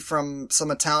movie from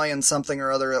some Italian something or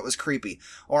other that was creepy.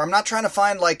 Or I'm not trying to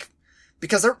find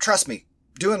because trust me,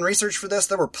 doing research for this,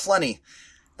 there were plenty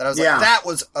that I was like, that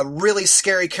was a really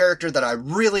scary character that I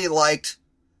really liked.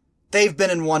 They've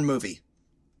been in one movie.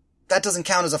 That doesn't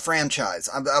count as a franchise.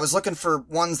 I was looking for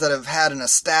ones that have had an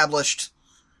established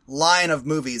line of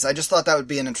movies. I just thought that would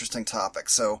be an interesting topic.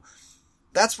 So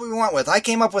that's what we went with. I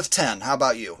came up with 10. How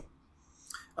about you?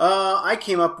 I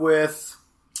came up with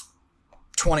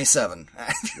 27.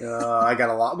 I got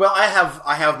a lot. Well, I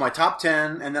have my top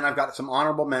 10, and then I've got some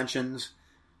honorable mentions,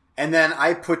 and then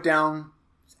I put down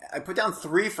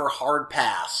 3 for hard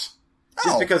pass,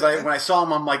 just because when I saw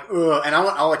them, I'm like, ugh, and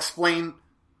I'll explain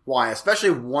why. Especially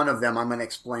one of them, I'm going to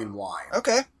explain why.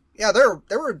 Okay. Yeah,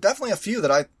 there were definitely a few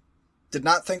that I did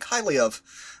not think highly of.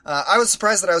 I was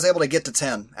surprised that I was able to get to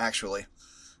 10, actually.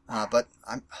 But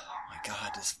oh my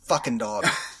god, this fucking dog.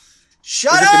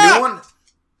 Shut up! Is it the new one?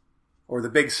 Or the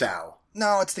big sow?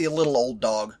 No, it's the little old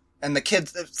dog. And the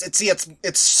kids,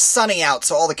 it's sunny out,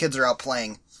 so all the kids are out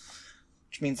playing.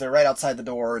 Which means they're right outside the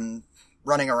door and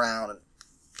running around.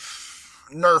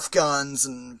 And Nerf guns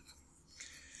and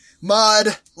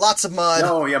mud. Lots of mud.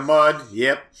 Oh, yeah, mud.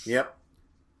 Yep.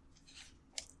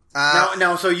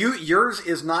 Now, so yours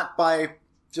is not by,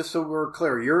 just so we're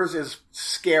clear, yours is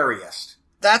scariest.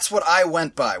 That's what I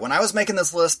went by. When I was making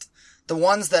this list, the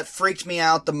ones that freaked me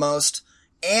out the most,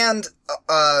 and,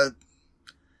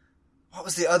 what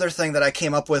was the other thing that I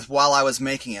came up with while I was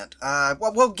making it?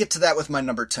 Well, we'll get to that with my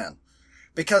number 10.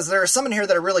 Because there are some in here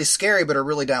that are really scary but are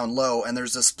really down low, and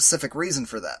there's a specific reason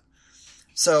for that.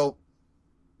 So,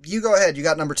 you go ahead. You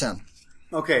got number 10.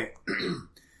 Okay.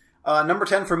 Number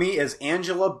 10 for me is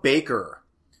Angela Baker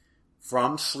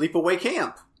from Sleepaway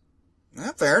Camp.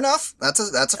 Yeah, fair enough.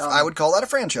 I would call that a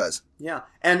franchise. Yeah.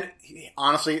 And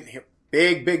honestly,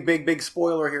 big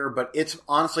spoiler here, but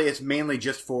it's mainly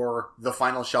just for the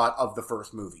final shot of the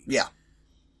first movie. Yeah.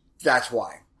 That's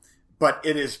why. But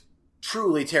it is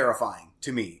truly terrifying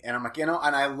to me. And I'm like, and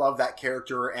I love that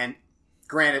character. And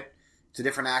granted, it's a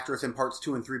different actress in parts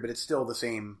 2 and 3, but it's still the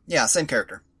same. Yeah, same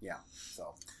character. Yeah.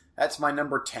 So that's my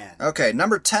number 10. Okay,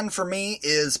 number 10 for me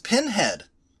is Pinhead.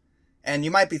 And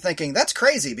you might be thinking, that's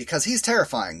crazy because he's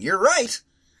terrifying. You're right.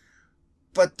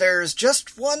 But there's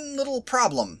just one little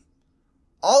problem.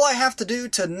 All I have to do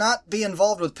to not be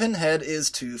involved with Pinhead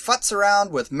is to futz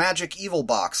around with Magic Evil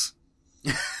Box.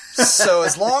 So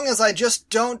as long as I just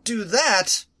don't do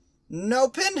that, no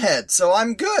Pinhead, so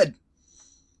I'm good.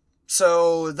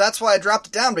 So that's why I dropped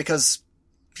it down, because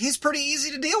he's pretty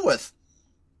easy to deal with.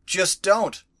 Just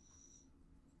don't.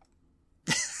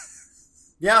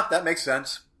 Yeah, that makes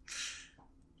sense.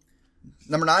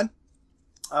 Number 9?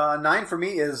 9 for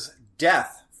me is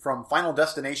Death from Final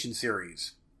Destination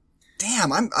series.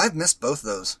 Damn, I've missed both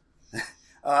those.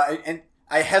 And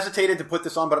I hesitated to put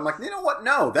this on, but I'm like, you know what?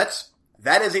 No,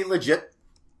 that is a legit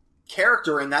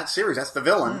character in that series. That's the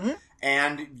villain. Mm-hmm.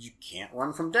 And you can't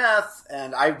run from death.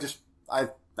 And I don't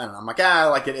know. I'm like, I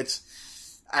like it.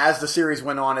 It's, as the series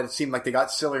went on, it seemed like they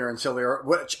got sillier and sillier,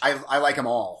 which I like them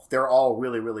all. They're all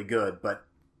really, really good. But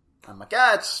I'm like,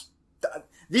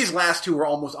 these last two were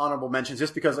almost honorable mentions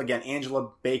just because, again,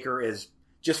 Angela Baker is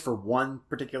just for one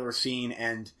particular scene,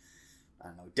 and I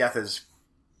don't know, death is...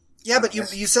 Yeah, but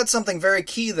you said something very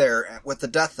key there with the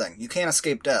death thing. You can't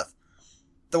escape death.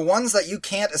 The ones that you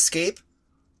can't escape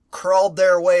crawled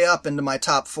their way up into my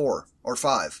top 4 or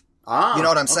 5. You know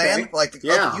what I'm saying? Like,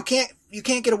 yeah. You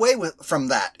can't get away from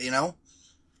that, you know?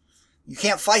 You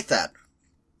can't fight that.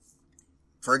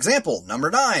 For example, number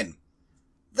 9,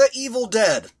 The Evil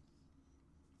Dead.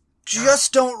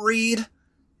 Just don't read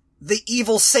the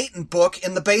Evil Satan book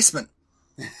in the basement.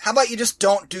 How about you just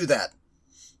don't do that?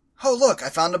 Oh, look, I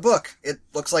found a book. It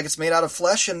looks like it's made out of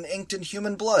flesh and inked in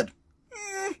human blood.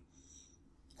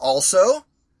 Also,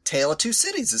 Tale of Two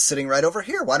Cities is sitting right over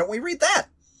here. Why don't we read that?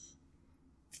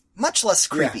 Much less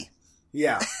creepy.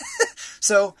 Yeah.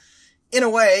 So, in a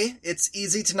way, it's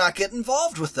easy to not get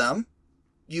involved with them.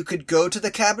 You could go to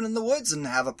the cabin in the woods and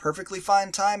have a perfectly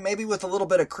fine time, maybe with a little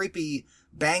bit of creepy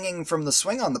banging from the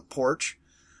swing on the porch,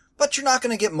 but you're not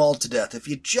going to get mauled to death if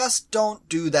you just don't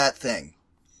do that thing.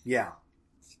 Yeah.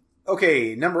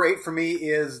 Okay, number 8 for me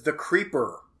is The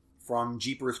Creeper from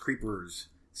Jeepers Creepers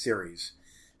series.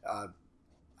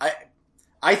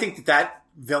 I think that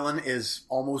villain is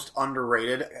almost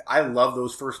underrated. I love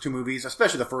those first 2 movies,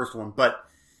 especially the first one, but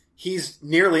he's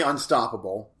nearly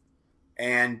unstoppable,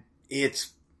 and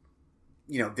it's,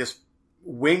 this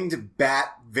winged bat,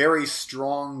 very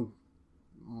strong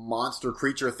monster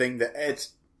creature thing that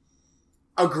it's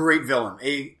a great villain,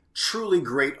 a truly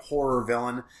great horror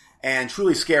villain, and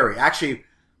truly scary. Actually,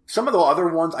 some of the other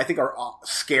ones I think are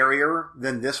scarier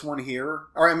than this one here.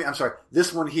 I'm sorry,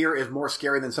 this one here is more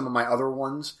scary than some of my other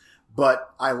ones,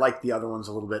 but I like the other ones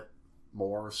a little bit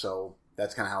more, so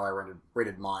that's kind of how I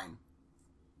rated mine.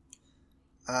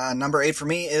 Number 8 for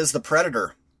me is The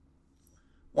Predator.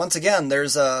 Once again,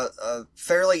 there's a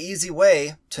fairly easy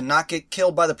way to not get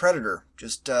killed by the Predator.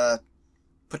 Just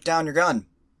put down your gun.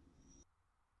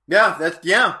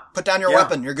 Yeah, Put down your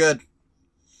weapon. You're good.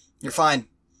 You're fine.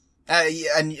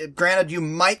 And granted, you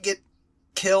might get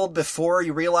killed before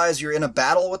you realize you're in a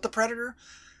battle with the Predator.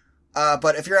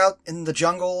 But if you're out in the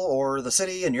jungle or the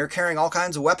city and you're carrying all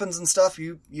kinds of weapons and stuff,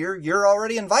 you're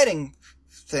already inviting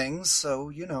things. So,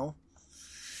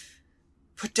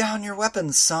 Put down your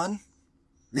weapons, son.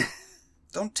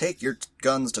 Don't take your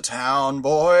guns to town,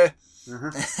 boy.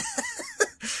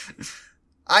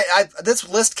 This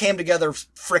list came together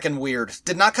frickin' weird.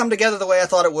 Did not come together the way I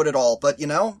thought it would at all. But,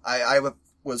 I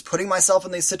was putting myself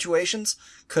in these situations.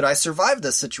 Could I survive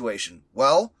this situation?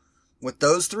 Well, with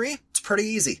those three, it's pretty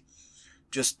easy.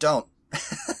 Just don't.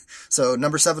 So,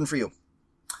 number 7 for you.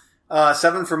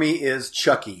 7 for me is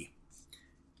Chucky.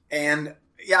 And,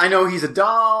 yeah, I know he's a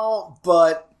doll,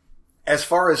 but as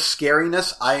far as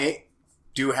scariness, I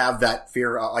do have that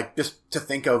fear, just to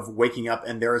think of waking up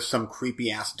and there is some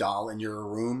creepy-ass doll in your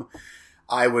room,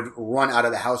 I would run out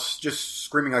of the house just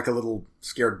screaming like a little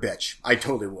scared bitch. I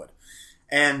totally would.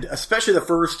 And especially the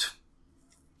first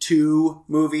 2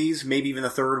 movies, maybe even the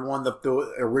third one,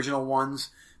 the original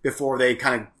ones, before they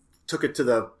kind of took it to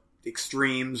the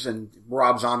extremes and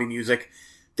Rob Zombie music.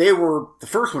 The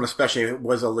first one especially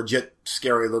was a legit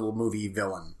scary little movie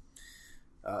villain.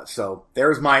 So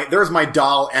there's my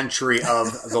doll entry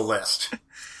of the list.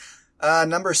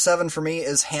 Number 7 for me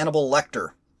is Hannibal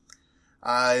Lecter.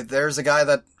 There's a guy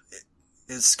that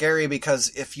is scary because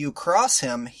if you cross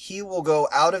him, he will go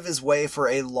out of his way for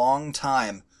a long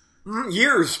time.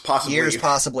 Years,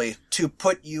 possibly. To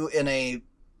put you in a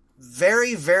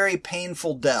very, very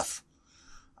painful death.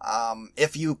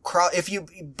 If you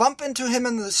bump into him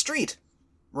in the street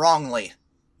wrongly,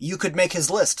 you could make his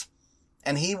list.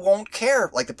 And he won't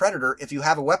care, like the Predator, if you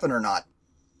have a weapon or not.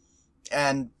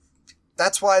 And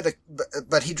that's why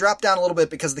but he dropped down a little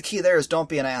bit because the key there is don't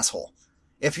be an asshole.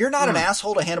 If you're not an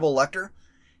asshole to Hannibal Lecter,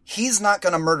 he's not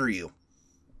gonna murder you.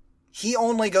 He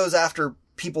only goes after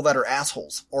people that are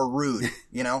assholes or rude,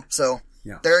 So,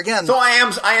 yeah. There again. So I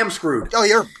am screwed. Oh,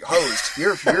 you're hosed.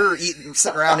 You're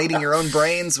sitting around eating your own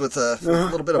brains with a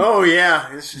little bit of... Oh, yeah.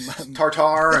 This is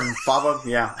tartar and fava,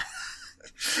 yeah.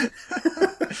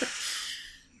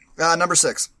 Number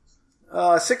 6.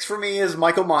 6 for me is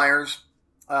Michael Myers.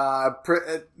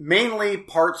 Mainly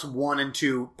parts 1 and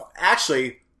 2.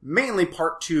 Actually, mainly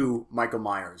part 2 Michael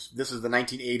Myers. This is the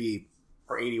 1980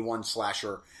 or 81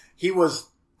 slasher. He was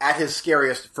at his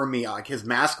scariest for me. Like, his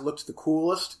mask looked the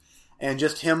coolest, and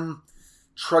just him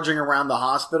trudging around the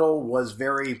hospital was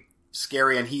very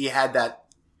scary, and he had that,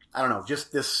 I don't know,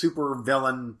 just this super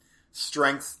villain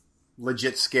strength,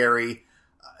 legit scary.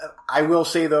 I will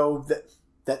say, though,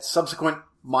 that subsequent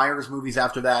Myers movies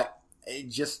after that,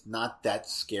 just not that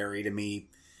scary to me.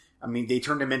 I mean, they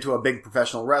turned him into a big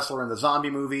professional wrestler in the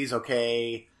zombie movies,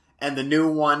 okay. And the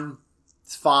new one,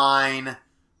 it's fine.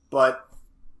 But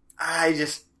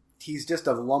he's just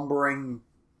a lumbering,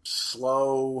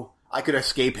 slow... I could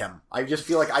escape him. I just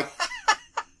feel like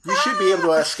you should be able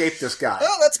to escape this guy.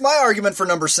 Well, that's my argument for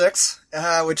number 6,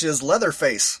 which is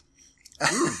Leatherface.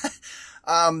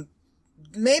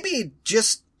 Maybe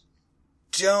just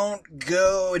don't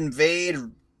go invade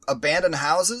abandoned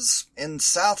houses in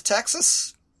South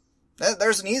Texas.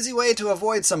 There's an easy way to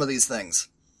avoid some of these things.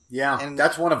 Yeah, and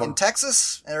that's one of them. In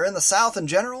Texas, or in the South in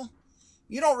general,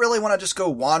 you don't really want to just go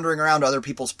wandering around other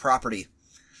people's property.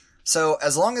 So,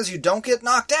 as long as you don't get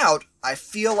knocked out, I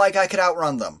feel like I could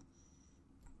outrun them.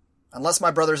 Unless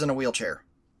my brother's in a wheelchair.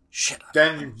 Shit.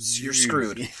 Then you're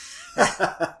screwed.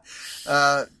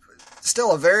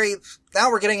 Still now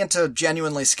we're getting into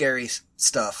genuinely scary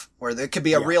stuff, where there could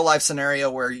be a real-life scenario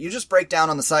where you just break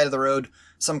down on the side of the road,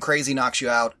 some crazy knocks you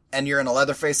out, and you're in a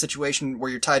Leatherface situation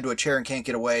where you're tied to a chair and can't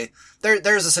get away.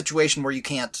 There's a situation where you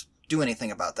can't do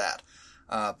anything about that.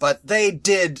 But they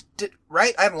did,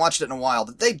 right? I haven't watched it in a while,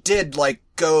 but they did,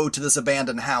 go to this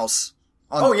abandoned house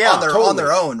on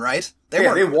their own, right?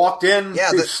 They walked in,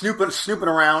 snooping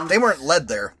around. They weren't led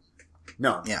there.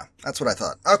 No. Yeah, that's what I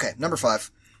thought. Okay, number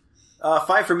 5.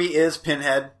 5 for me is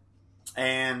Pinhead,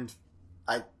 and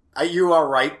you are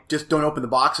right. Just don't open the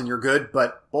box and you're good.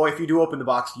 But boy, if you do open the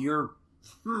box,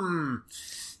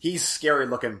 he's scary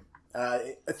looking.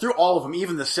 Through all of them,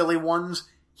 even the silly ones,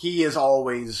 he is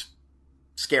always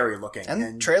scary looking.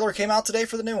 And trailer came out today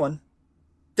for the new one.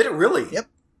 Did it really? Yep.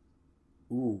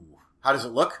 Ooh, how does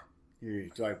it look? Do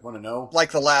I want to know?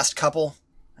 Like the last couple.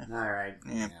 All right.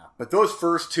 Yeah. But those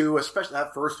first 2, especially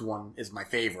that first one, is my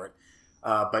favorite.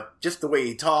 But just the way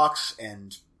he talks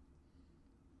and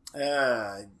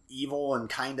evil and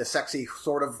kind of sexy,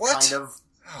 sort of, what? kind of.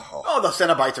 Oh, the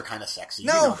Cenobites are kind of sexy.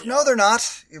 No, they're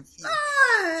not.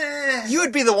 You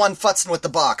would be the one futzing with the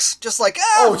box. Just like,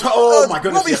 my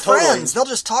goodness, we'll be friends. Totally. They'll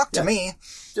just talk to me.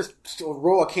 Just a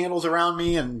row of candles around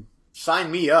me and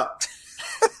sign me up.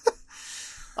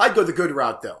 I'd go the good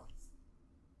route, though.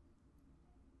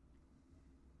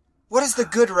 What is the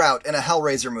good route in a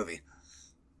Hellraiser movie?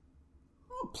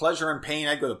 Pleasure and pain.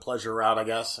 I'd go the pleasure route, I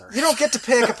guess. Or... You don't get to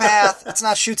pick a path. It's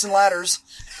not Chutes and Ladders.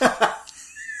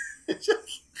 It's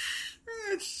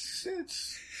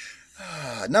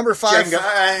number 5.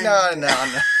 Jenga.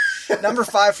 No. Number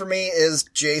 5 for me is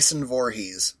Jason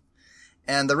Voorhees.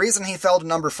 And the reason he fell to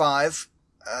number 5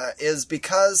 is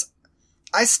because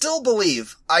I still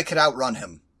believe I could outrun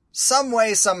him. Some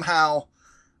way, somehow,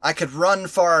 I could run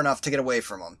far enough to get away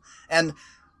from him. And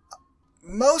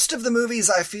most of the movies,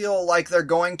 I feel like they're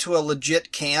going to a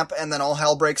legit camp and then all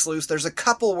hell breaks loose. There's a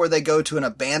couple where they go to an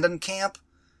abandoned camp,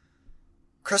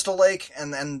 Crystal Lake,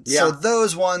 and so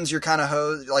those ones you're kind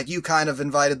of like you kind of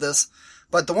invited this.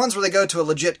 But the ones where they go to a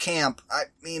legit camp, I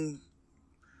mean,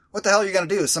 what the hell are you going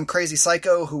to do? Some crazy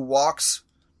psycho who walks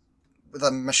with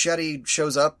a machete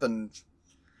shows up, and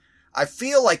I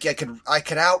feel like I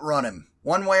could outrun him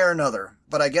one way or another.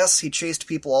 But I guess he chased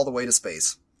people all the way to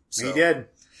space. So. He did.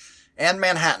 And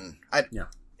Manhattan.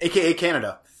 AKA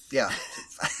Canada. Yeah.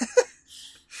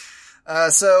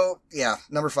 So, yeah,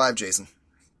 number 5, Jason.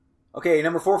 Okay,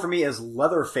 number 4 for me is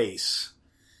Leatherface.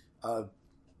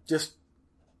 Just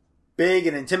big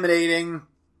and intimidating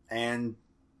and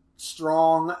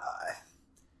strong.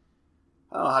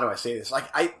 Oh, how do I say this? Like,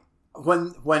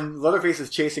 when Leatherface is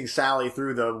chasing Sally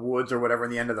through the woods or whatever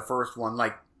in the end of the first one,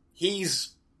 like,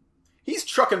 he's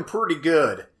trucking pretty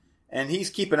good. And he's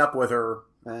keeping up with her.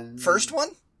 And first one?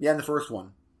 Yeah, in the first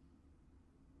one.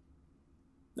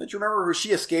 Don't you remember where she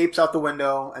escapes out the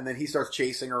window and then he starts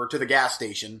chasing her to the gas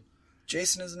station?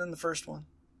 Jason isn't in the first one.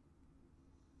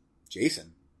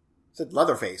 Jason? I said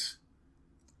Leatherface.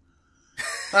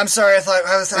 I'm sorry,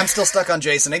 I'm still stuck on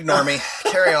Jason. Ignore me.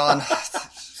 Carry on.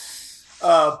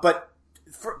 But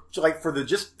for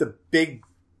the big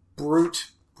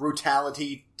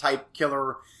brutality type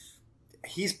killer,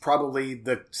 he's probably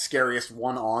the scariest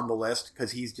one on the list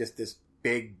because he's just this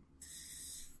big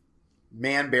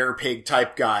man-bear-pig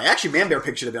type guy. Actually,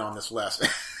 man-bear-pig should have been on this list.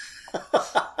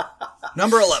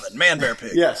 Number 11,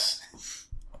 man-bear-pig. Yes.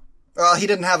 Well, he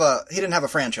didn't have a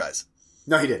franchise.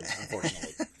 No, he didn't,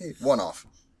 unfortunately. One off.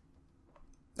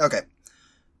 Okay.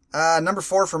 Number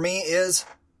 4 for me is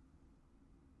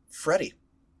Freddy.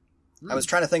 I was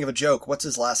trying to think of a joke. What's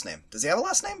his last name? Does he have a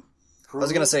last name? Kruger? I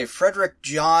was going to say Frederick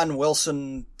John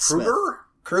Wilson Smith.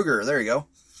 Kruger, there you go.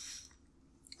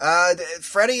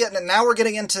 Freddy, and now we're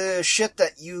getting into shit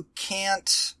that you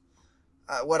can't,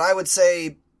 what I would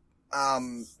say,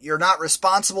 you're not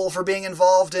responsible for being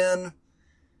involved in.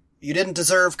 You didn't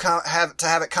deserve to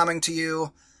have it coming to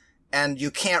you, and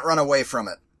you can't run away from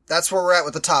it. That's where we're at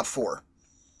with the top 4.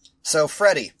 So,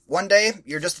 Freddy, one day,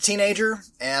 you're just a teenager,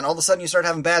 and all of a sudden you start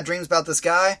having bad dreams about this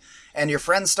guy, and your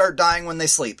friends start dying when they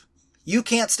sleep. You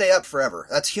can't stay up forever.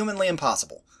 That's humanly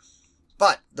impossible.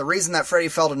 But the reason that Freddy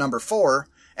fell to number 4,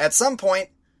 at some point,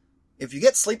 if you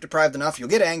get sleep deprived enough, you'll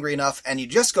get angry enough, and you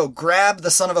just go grab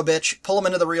the son of a bitch, pull him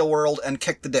into the real world, and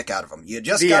kick the dick out of him. You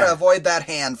just gotta avoid that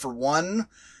hand for 1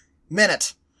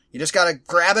 minute. You just gotta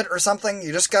grab it or something.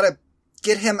 You just gotta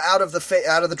get him out of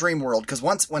the dream world, because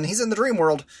when he's in the dream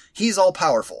world, he's all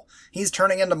powerful. He's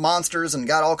turning into monsters and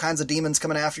got all kinds of demons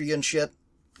coming after you and shit.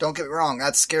 Don't get me wrong,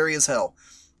 that's scary as hell.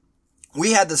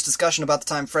 We had this discussion about the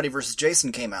time Freddy vs.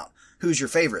 Jason came out. Who's your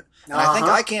favorite? And I think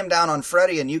I came down on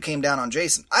Freddy and you came down on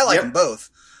Jason. I like them both,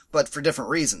 but for different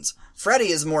reasons.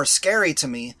 Freddy is more scary to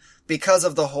me because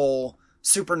of the whole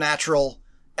supernatural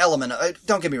element.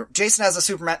 Don't get me wrong. Jason has a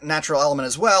supernatural element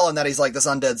as well, in that he's like this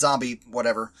undead zombie,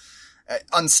 whatever,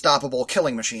 unstoppable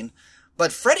killing machine.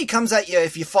 But Freddy comes at you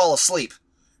if you fall asleep.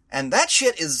 And that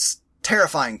shit is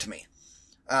terrifying to me.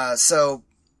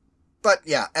 But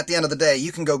yeah, at the end of the day,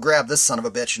 you can go grab this son of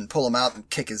a bitch and pull him out and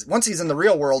kick his... Once he's in the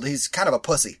real world, he's kind of a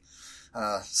pussy.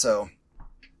 So,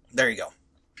 there you go.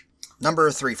 Number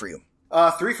 3 for you.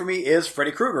 3 for me is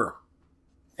Freddy Krueger.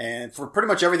 And for pretty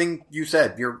much everything you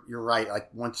said, you're right. Like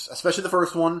especially the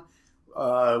first one,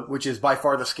 which is by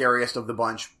far the scariest of the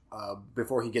bunch,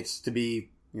 before he gets to be,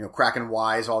 Kraken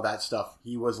wise, all that stuff.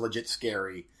 He was legit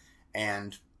scary.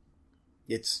 And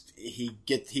he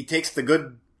takes the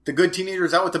good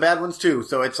teenagers out with the bad ones too,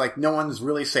 so it's like no one's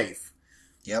really safe.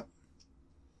 Yep.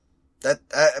 That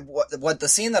what the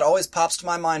scene that always pops to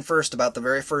my mind first about the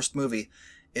very first movie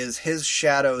is his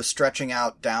shadow stretching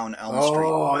out down Elm Street.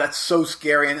 Oh, that's so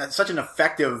scary, and that's such an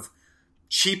effective,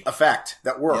 cheap effect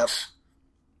that works.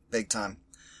 Yep. Big time.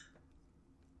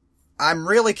 I'm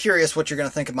really curious what you're going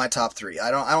to think of my top 3.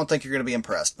 I don't think you're going to be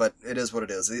impressed, but it is what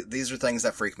it is. These are things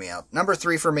that freak me out. Number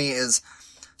 3 for me is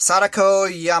Sadako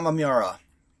Yamamura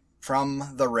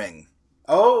from The Ring.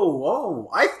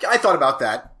 I thought about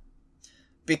that.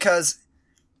 Because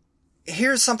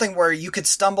here's something where you could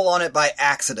stumble on it by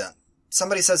accident.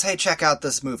 Somebody says, hey, check out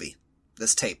this movie.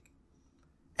 this tape.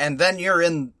 And then you're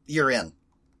in.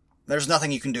 There's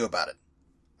nothing you can do about it.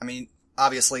 I mean,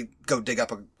 obviously, go dig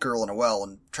up a girl in a well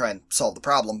and try and solve the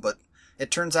problem, but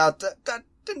it turns out that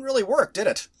didn't really work, did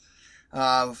it?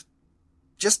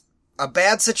 Just a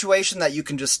bad situation that you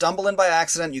can just stumble in by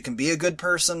accident, you can be a good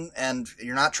person, and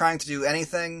you're not trying to do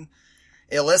anything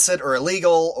illicit or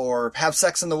illegal or have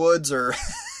sex in the woods or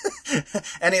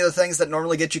any of the things that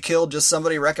normally get you killed. Just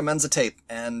somebody recommends a tape,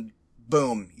 and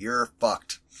boom, you're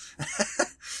fucked.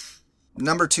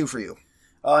 Number 2 for you.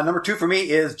 Number 2 for me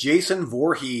is Jason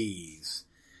Voorhees.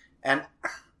 And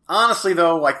honestly,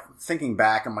 though, like, thinking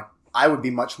back, I'm like, I would be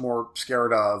much more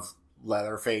scared of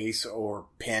Leatherface or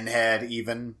Pinhead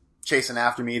even chasing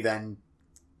after me than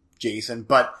Jason.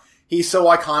 But he's so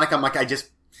iconic, I'm like,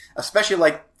 especially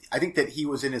like, I think that he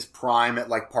was in his prime at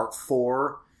like part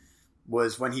 4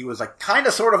 was when he was like kind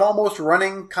of sort of almost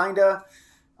running, kind of.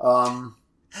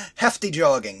 Hefty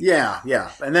jogging. Yeah.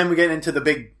 And then we get into the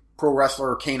big pro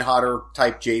wrestler, Kane Hodder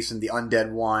type Jason, the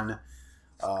undead one.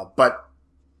 But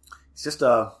it's just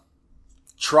a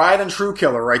tried and true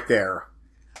killer right there.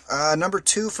 Number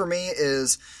 2 for me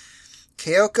is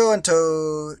Kyoko and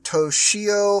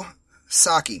Toshio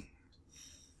Saki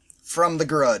from The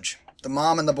Grudge. The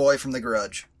mom and the boy from The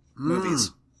Grudge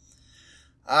movies.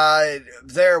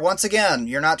 There, once again,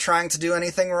 you're not trying to do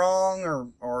anything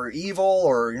wrong or evil,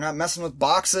 or you're not messing with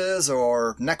boxes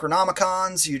or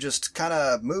Necronomicons. You just kind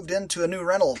of moved into a new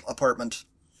rental apartment.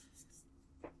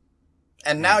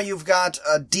 And now you've got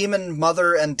a demon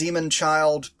mother and demon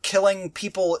child killing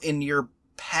people in your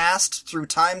past through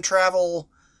time travel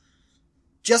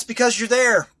just because you're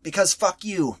there, because fuck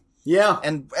you. Yeah.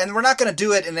 And we're not going to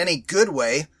do it in any good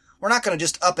way. We're not going to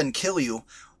just up and kill you.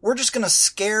 We're just going to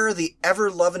scare the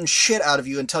ever-loving shit out of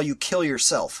you until you kill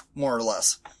yourself, more or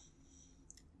less.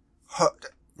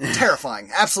 Terrifying.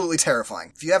 Absolutely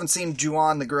terrifying. If you haven't seen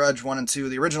Ju-on, The Grudge 1 and 2,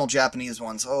 the original Japanese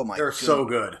ones, oh my god. They're so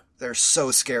good. They're so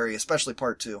scary, especially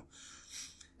part 2.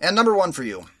 And number 1 for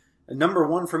you. Number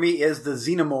 1 for me is the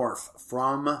Xenomorph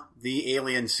from the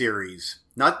Alien series.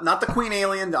 Not the Queen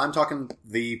Alien, I'm talking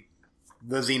the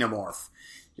Xenomorph.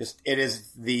 It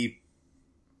is the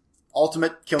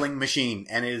ultimate killing machine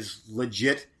and is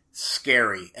legit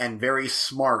scary and very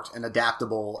smart and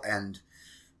adaptable, and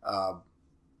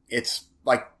it's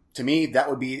like, to me, that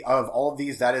would be, of all of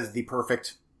these, that is the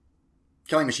perfect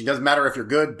killing machine. Doesn't matter if you're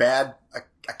good, bad,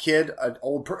 a kid, an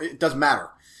old it doesn't matter.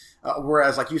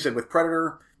 Whereas, like you said, with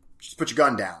Predator, just put your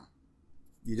gun down.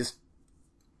 You just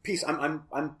peace. I'm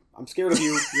scared of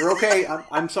you. You're okay.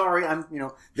 I'm sorry.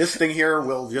 This thing here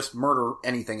will just murder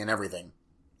anything and everything,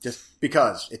 just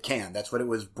because it can. That's what it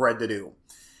was bred to do,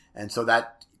 and so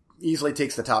that easily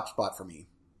takes the top spot for me.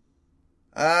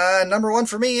 Number 1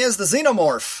 for me is the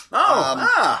Xenomorph.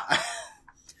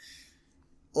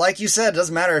 Like you said, it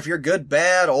doesn't matter if you're good,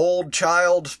 bad, old,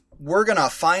 child. We're gonna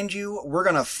find you, we're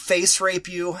gonna face rape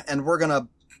you, and we're gonna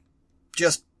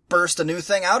just burst a new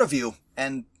thing out of you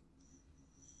and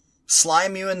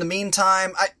slime you in the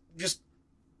meantime.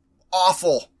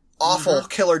 Awful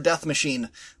killer death machine.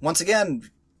 Once again,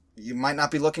 you might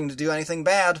not be looking to do anything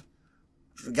bad.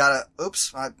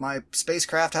 My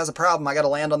spacecraft has a problem. I gotta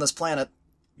land on this planet.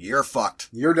 You're fucked.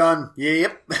 You're done.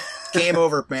 Yep. Game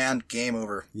over, man. Game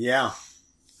over. Yeah.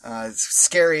 It's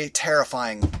scary,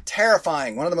 terrifying.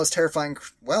 One of the most terrifying,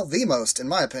 well, the most, in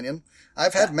my opinion.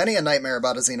 I've had many a nightmare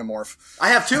about a Xenomorph. I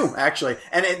have too, actually.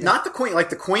 And not the Queen. Like,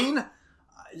 the Queen,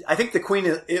 I think the Queen,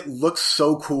 it looks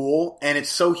so cool, and it's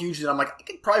so huge that I'm like, I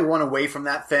could probably run away from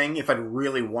that thing if I'd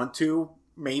really want to,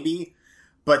 maybe.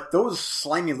 But those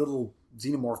slimy little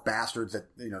Xenomorph bastards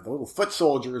that, the little foot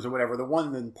soldiers or whatever, the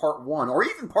one in part 1, or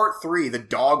even part 3, the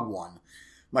dog one.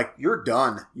 Like, you're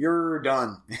done. You're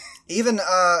done. Even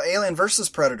Alien vs.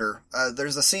 Predator,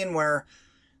 there's a scene where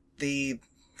the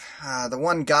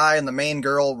one guy and the main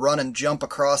girl run and jump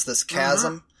across this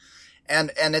chasm,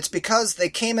 and it's because they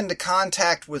came into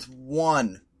contact with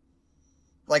one.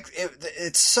 Like,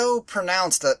 it's so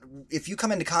pronounced that if you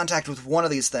come into contact with one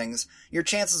of these things, your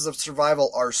chances of survival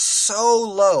are so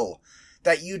low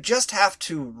that you just have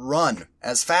to run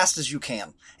as fast as you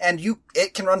can. And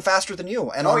it can run faster than you,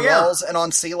 and on walls and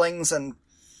on ceilings, and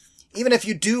even if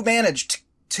you do manage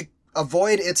to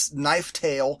avoid its knife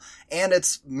tail and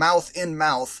its mouth in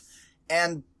mouth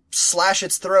and slash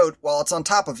its throat while it's on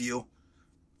top of you,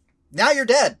 now you're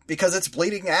dead because it's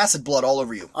bleeding acid blood all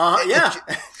over you. Yeah.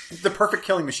 The perfect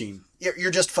killing machine. You're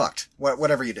just fucked,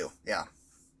 whatever you do. Yeah.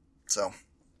 So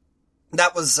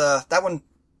that was, that one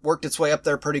worked its way up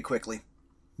there pretty quickly.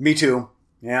 Me too.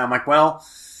 Yeah. I'm like, well,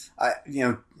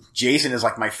 Jason is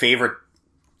like my favorite,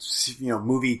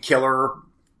 movie killer,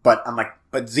 but I'm like,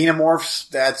 But Xenomorphs,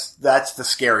 that's the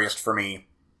scariest for me.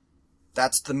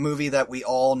 That's the movie that we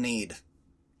all need.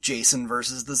 Jason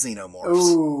versus the Xenomorphs.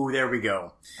 Ooh, there we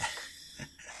go.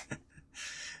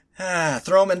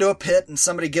 Throw him into a pit and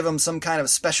somebody give him some kind of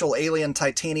special alien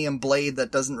titanium blade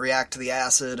that doesn't react to the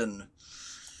acid and...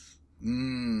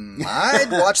 I'd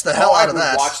watch the hell out of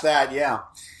that. Watch that, yeah.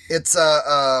 It's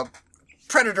a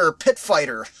Predator pit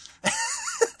fighter.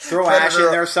 Throw Predator, Ash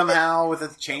in there somehow with a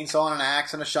chainsaw and an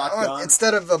axe and a shotgun.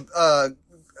 Instead of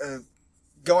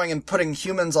going and putting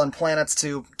humans on planets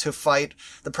to fight,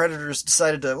 the Predators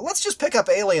decided to, let's just pick up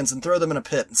aliens and throw them in a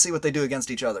pit and see what they do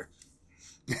against each other.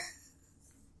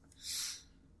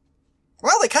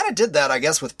 Well, they kind of did that, I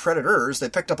guess, with Predators. They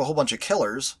picked up a whole bunch of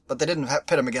killers, but they didn't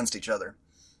pit them against each other.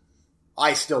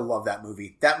 I still love that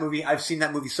movie. I've seen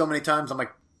that movie so many times, I'm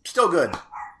like, still good.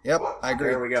 Yep, I agree.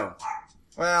 There we go.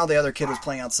 Well, the other kid was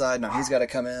playing outside. Now he's got to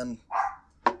come in.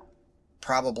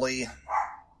 Probably.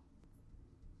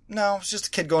 No, it's just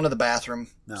a kid going to the bathroom.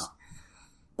 No.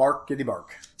 Bark, kitty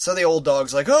bark. So the old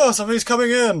dog's like, oh, somebody's coming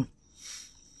in.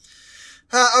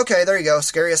 Okay, there you go.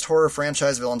 Scariest horror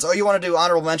franchise villains. Oh, you want to do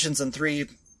honorable mentions and 3?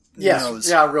 Yes.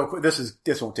 Yeah, real quick.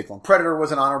 This won't take long. Predator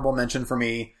was an honorable mention for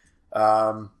me.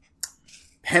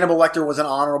 Hannibal Lecter was an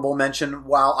honorable mention.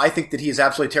 While I think that he is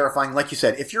absolutely terrifying, like you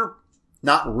said, if you're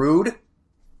not rude,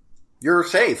 you're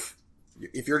safe.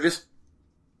 If you're just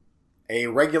a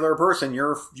regular person,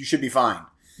 you should be fine.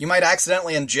 You might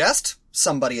accidentally ingest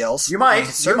somebody else. You might.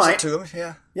 It to him.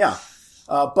 Yeah. Yeah.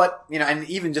 But, and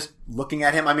even just looking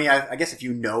at him, I mean, I guess if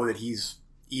you know that he's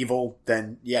evil,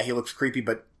 then yeah, he looks creepy,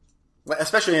 but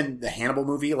especially in the Hannibal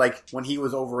movie, like when he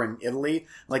was over in Italy,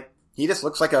 like he just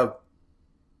looks like a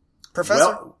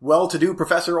professor, well-to-do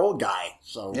professor old guy.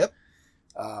 So, yep.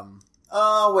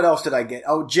 What else did I get?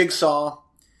 Oh, Jigsaw.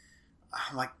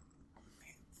 I'm like,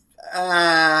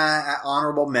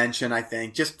 honorable mention, I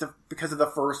think, just because of the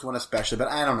first one especially, but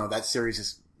I don't know, that series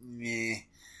is meh.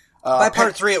 By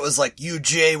part 3, it was like, you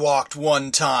jaywalked one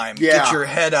time. Yeah. Get your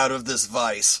head out of this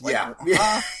vice. Like,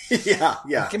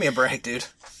 yeah. Give me a break, dude.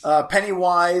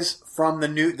 Pennywise from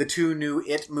the 2 new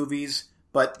It movies,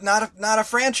 but not a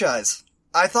franchise.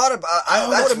 I thought about that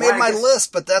would have made my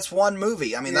list, but that's one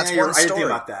movie. I mean, that's one story. I didn't think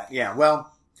about that. Yeah,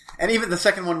 well, and even the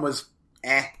second one was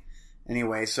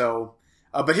anyway. So,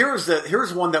 but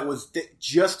here's one that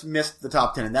just missed the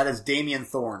top 10, and that is Damien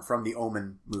Thorne from the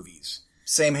Omen movies.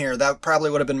 Same here. That probably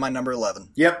would have been my number 11.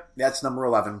 Yep, that's number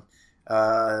 11.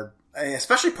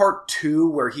 Especially part 2,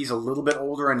 where he's a little bit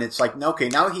older, and it's like, okay,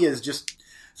 now he is just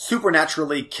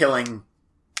supernaturally killing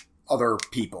other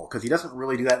people, because he doesn't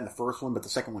really do that in the first one, but the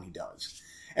second one he does.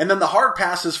 And then the hard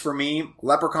passes for me,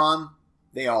 Leprechaun,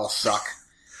 they all suck.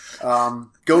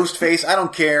 Ghostface, I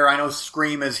don't care. I know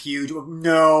Scream is huge.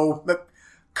 No.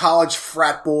 College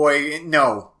frat boy,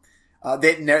 no.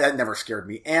 That never scared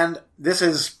me. And this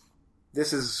is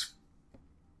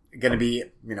going to be,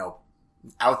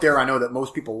 out there. I know that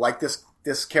most people like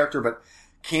this character, but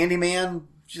Candyman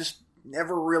just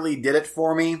never really did it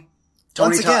for me.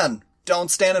 Once again,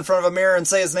 don't stand in front of a mirror and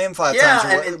say his name 5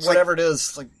 times, or whatever it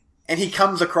is. Like, and he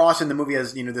comes across in the movie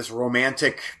as, this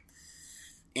romantic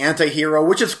anti-hero,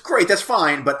 which is great, that's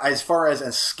fine, but as far as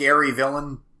a scary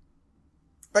villain...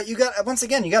 But you got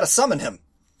to summon him.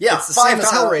 Yeah, it's the same as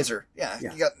Hellraiser. Yeah. You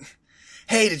got...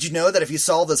 Hey, did you know that if you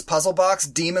solve this puzzle box,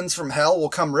 demons from hell will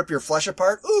come rip your flesh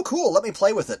apart? Ooh, cool, let me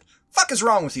play with it. Fuck is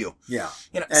wrong with you? Yeah.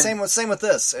 Same with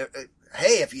this.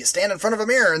 Hey, if you stand in front of a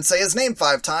mirror and say his name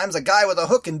 5 times, a guy with a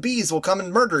hook and bees will come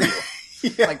and murder you.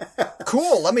 Yeah. Like,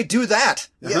 cool, let me do that.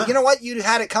 Uh-huh. You know what? You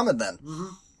had it coming then.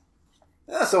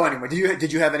 Mm-hmm. So anyway,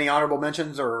 did you have any honorable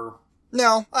mentions or?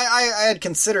 No, I had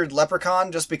considered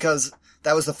Leprechaun just because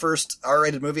that was the first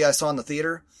R-rated movie I saw in the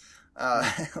theater.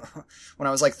 When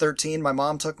I was like 13, my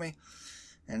mom took me,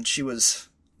 and she was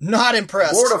not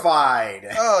impressed. Mortified.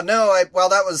 Oh no!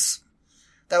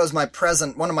 That was my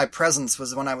present. One of my presents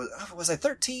was when I was I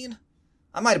 13?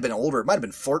 I might have been older. It might have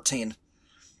been 14.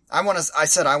 I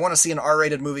said I want to see an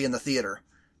R-rated movie in the theater.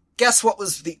 Guess what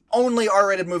was the only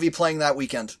R-rated movie playing that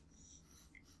weekend?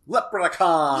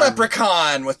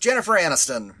 Leprechaun with Jennifer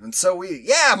Aniston. And so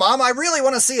Mom, I really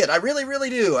want to see it. I really, really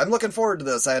do. I'm looking forward to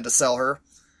this. I had to sell her.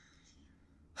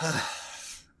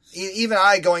 Even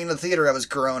I, going into the theater, I was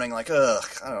groaning like, ugh,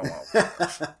 I don't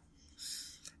know.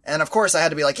 And of course I had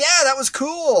to be like, yeah, that was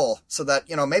cool. So that,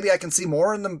 maybe I can see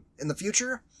more in the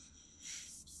future.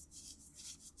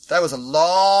 That was a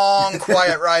long,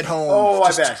 quiet ride home. Oh,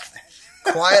 I bet.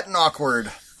 Quiet and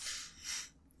awkward.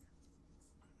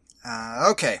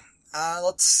 Okay.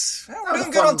 We're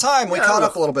doing good on time. We caught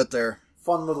up a little bit there.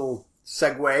 Fun little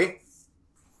segue.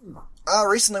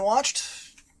 Recently watched?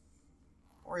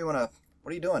 Or you want to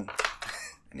What are you doing?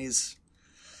 And he's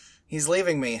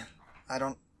leaving me.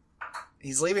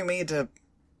 He's leaving me to...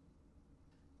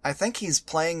 I think he's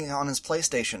playing on his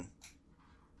PlayStation.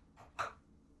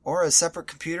 Or a separate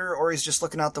computer, or he's just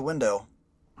looking out the window.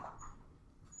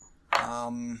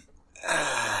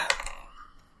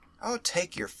 Oh,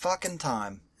 take your fucking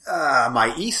time.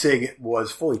 My e-cig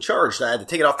was fully charged. I had to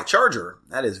take it off the charger.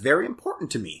 That is very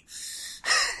important to me.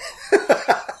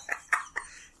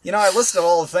 You know, I listed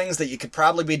all the things that you could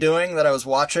probably be doing that I was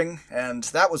watching, and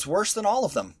that was worse than all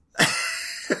of them.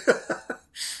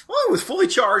 Well, it was fully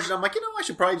charged, and I'm like, I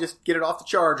should probably just get it off the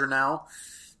charger now.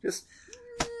 Just...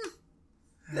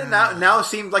 Now it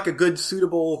seemed like a good,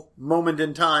 suitable moment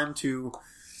in time to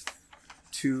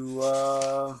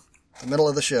the middle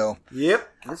of the show. Yep,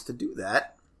 just to do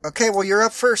that. Okay, well, you're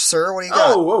up first, sir. What do you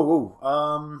got?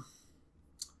 Whoa.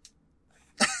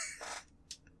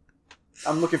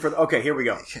 I'm looking for... Okay, here we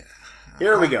go.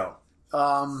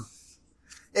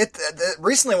 It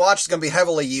recently watched is going to be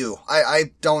heavily you.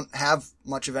 I don't have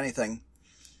much of anything.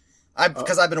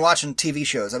 Because I've been watching TV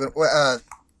shows. I've been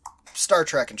Star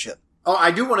Trek and shit. Oh,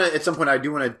 I do want to, at some point,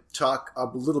 talk a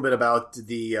little bit about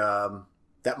the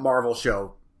that Marvel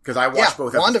show. Because I watched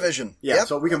both episodes. WandaVision. Yeah, yep.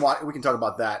 So we can talk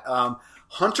about that.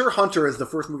 Hunter x Hunter is the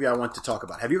first movie I want to talk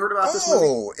about. Have you heard about this movie?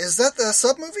 Oh, is that the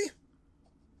sub-movie?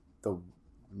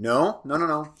 No.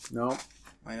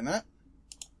 Wait a minute.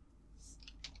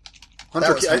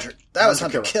 That was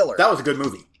Hunter Killer. That was a good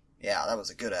movie. Yeah, that was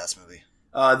a good-ass movie.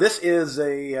 This is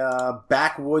a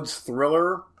backwoods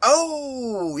thriller.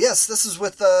 Oh, yes, this is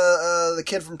with the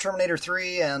kid from Terminator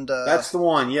 3 and... That's the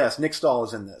one, yes. Nick Stahl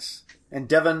is in this. And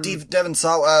Devon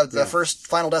saw the first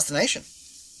Final Destination.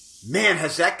 Man,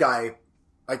 has that guy...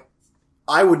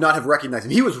 I would not have recognized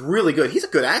him. He was really good. He's a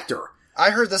good actor.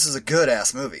 I heard this is a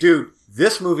good-ass movie. Dude,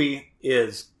 this movie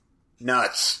is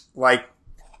nuts.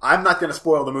 I'm not going to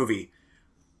spoil the movie.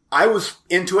 I was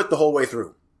into it the whole way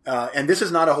through. And this is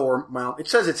not a horror. Well, it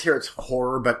says it's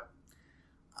horror, but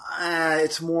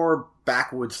it's more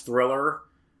backwoods thriller.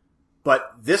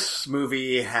 But this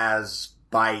movie has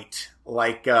bite.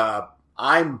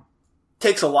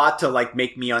 Takes a lot to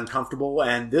make me uncomfortable,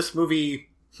 and this movie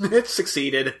it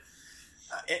succeeded.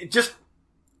 Just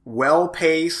well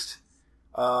paced,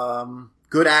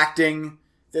 good acting.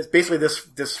 It's basically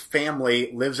this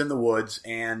family lives in the woods,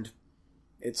 and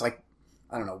it's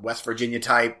West Virginia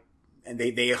type. And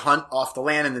they hunt off the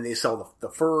land, and then they sell the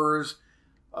furs.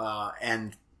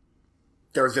 And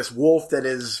there's this wolf that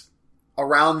is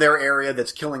around their area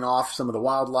that's killing off some of the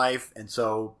wildlife. And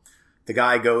so the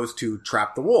guy goes to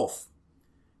trap the wolf.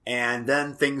 And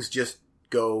then things just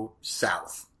go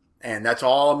south. And that's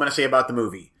all I'm going to say about the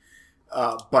movie.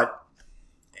 But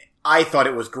I thought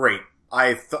it was great.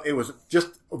 I thought it was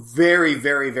just a very,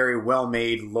 very, very well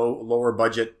made, lower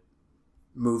budget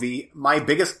movie. My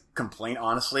biggest complaint,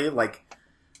 honestly, when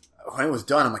it was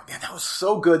done, I'm like, man, that was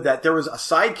so good that there was a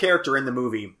side character in the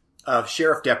movie, a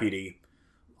sheriff deputy,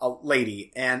 a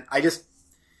lady, and I just,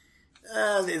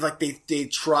 they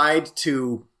tried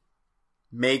to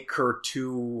make her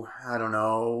too,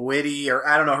 witty, or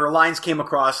her lines came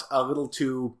across a little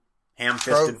too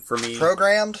ham-fisted for me.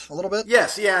 Programmed a little bit?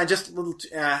 Yes, yeah, just a little,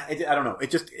 I don't know.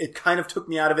 It kind of took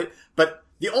me out of it, but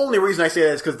the only reason I say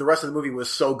that is because the rest of the movie was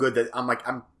so good that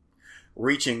I'm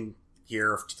reaching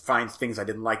here to find things I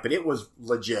didn't like, but it was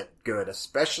legit good,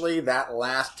 especially that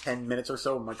last 10 minutes or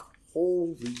so. I'm like,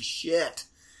 holy shit.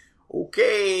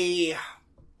 Okay.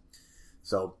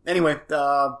 So, anyway,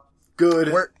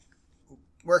 good.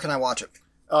 Where can I watch it?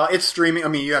 It's streaming. I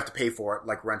mean, you have to pay for it,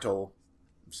 like rental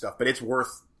stuff, but it's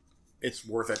worth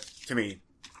it to me.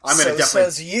 I'm going to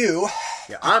definitely... says you.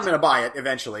 Yeah, I'm going to buy it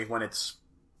eventually when it's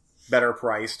better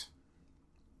priced.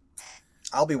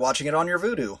 I'll be watching it on your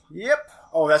Vudu. Yep.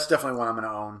 Oh, that's definitely one I'm going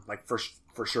to own,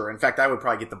 for sure. In fact, I would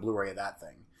probably get the Blu-ray of that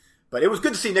thing. But it was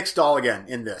good to see Nick Stahl again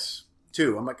in this,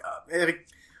 too. I'm like,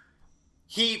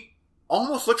 he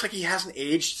almost looks like he hasn't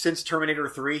aged since Terminator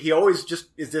 3. He always just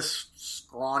is this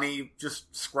scrawny,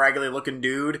 just scraggly looking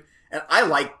dude. And I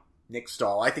like Nick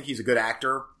Stahl. I think he's a good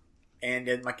actor. And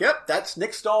I'm like, yep, that's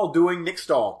Nick Stahl doing Nick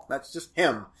Stahl. That's just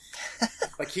him.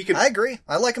 He could... I agree.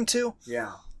 I like him, too.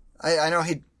 Yeah. I know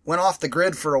he went off the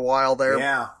grid for a while there.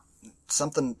 Yeah.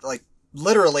 Something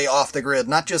literally off the grid,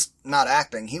 not just not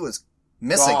acting. He was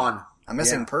missing. Gone. A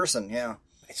missing person, yeah.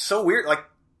 It's so weird.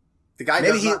 The guy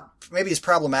maybe he's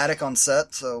problematic on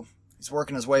set, so he's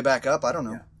working his way back up. I don't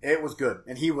know. Yeah. It was good.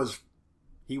 And he was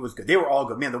good. They were all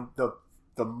good. Man,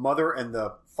 the mother and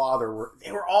the father were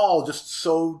all just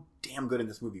so damn good in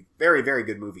this movie. Very, very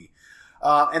good movie.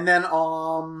 And then,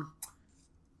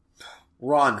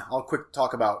 Run. I'll quick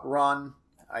talk about Run.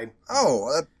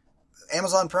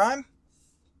 Amazon Prime?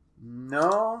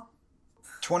 No.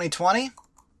 2020?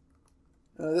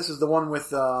 This is the one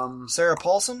with... Sarah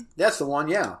Paulson? That's the one,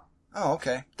 yeah. Oh,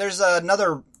 okay. There's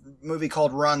another movie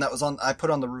called Run that was I put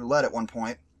on the roulette at one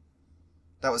point.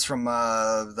 That was from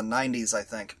the 90s, I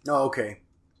think. Oh, okay.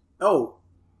 Oh.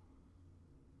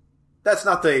 That's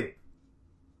not with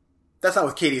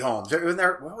Katie Holmes.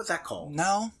 What was that called?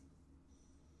 No.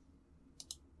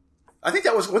 I think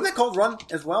wasn't that called Run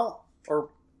as well?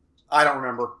 Or, I don't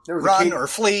remember. There was Run or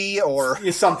Flee or...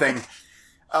 something.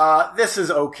 This is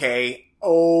okay.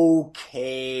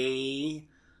 Okay.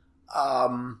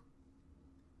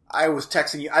 I was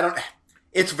texting you.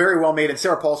 It's very well made, and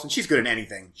Sarah Paulson, she's good in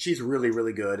anything. She's really,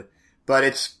 really good.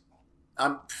 But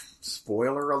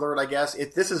spoiler alert, I guess.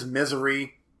 This is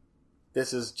Misery.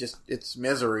 It's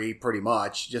Misery, pretty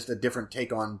much. Just a different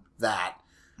take on that.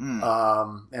 And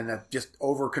a just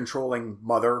over-controlling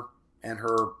mother and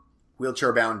her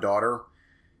wheelchair-bound daughter.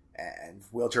 And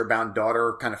wheelchair-bound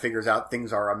daughter kind of figures out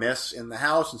things are amiss in the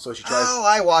house, and so she tries... Oh,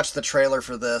 I watched the trailer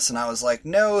for this, and I was like,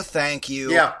 no, thank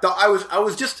you. Yeah, I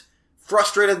was just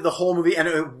frustrated the whole movie, and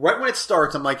right when it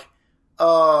starts, I'm like,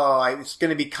 oh, it's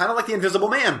going to be kind of like The Invisible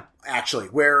Man, actually,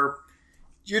 where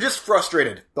you're just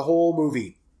frustrated the whole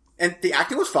movie. And the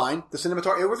acting was fine, the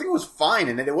cinematography, everything was fine,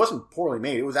 and it wasn't poorly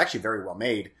made. It was actually very well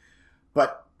made.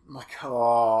 But I'm like,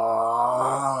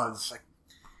 oh, it's like,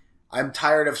 I'm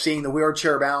tired of seeing the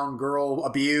wheelchair-bound girl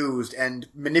abused and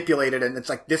manipulated, and it's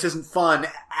like, this isn't fun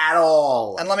at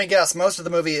all. And let me guess, most of the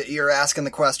movie you're asking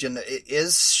the question,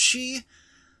 is she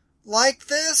like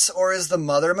this, or is the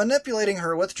mother manipulating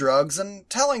her with drugs and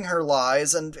telling her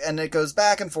lies, and it goes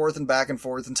back and forth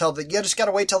until you just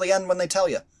gotta wait till the end when they tell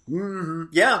you. Mm-hmm.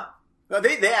 Yeah.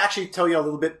 They actually tell you a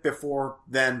little bit before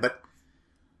then, but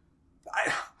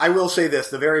I will say this,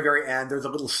 the very, very end, there's a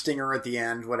little stinger at the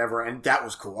end, whatever, and that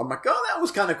was cool. I'm like, oh, that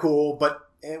was kind of cool, but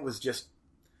it was just,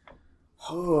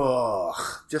 nah.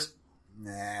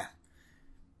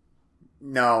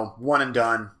 No, one and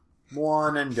done.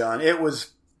 It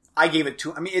was, I gave it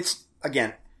two,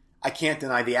 again, I can't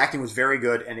deny the acting was very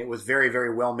good, and it was very,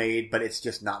 very well made, but it's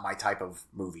just not my type of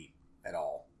movie at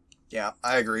all. Yeah,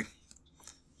 I agree.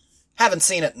 Haven't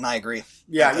seen it, and I agree.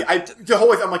 Yeah, the whole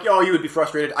way, I'm like, oh, you would be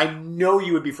frustrated. I know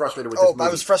you would be frustrated with this movie. I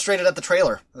was frustrated at the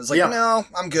trailer. I was like, no,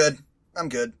 I'm good.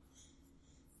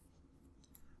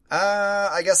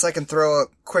 I guess I can throw a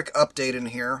quick update in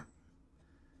here.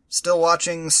 Still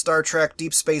watching Star Trek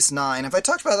Deep Space Nine. Have I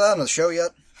talked about that on the show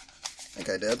yet? I think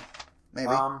I did.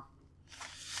 Maybe.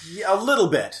 Yeah, a little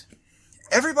bit.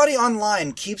 Everybody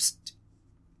online keeps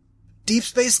Deep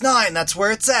Space Nine, that's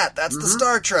where it's at. That's the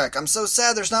Star Trek. I'm so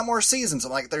sad there's not more seasons.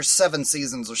 I'm like, there's 7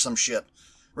 seasons or some shit.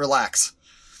 Relax.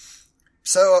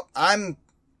 So, I'm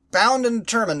bound and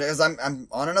determined, because I'm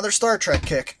on another Star Trek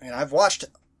kick. And I've watched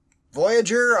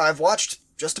Voyager, I've watched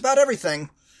just about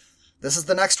everything. This is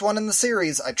the next one in the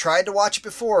series. I tried to watch it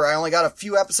before. I only got a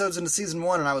few episodes into season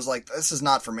 1, and I was like, this is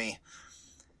not for me.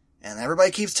 And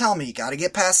everybody keeps telling me, you gotta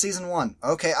get past season 1.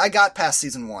 Okay, I got past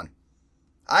season 1.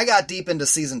 I got deep into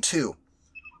season 2.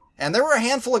 And there were a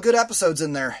handful of good episodes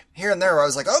in there, here and there, where I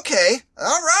was like, okay,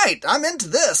 alright, I'm into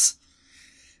this.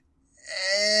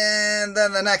 And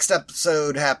then the next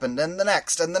episode happened, and the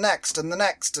next, and the next, and the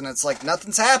next, and it's like,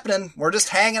 nothing's happening. We're just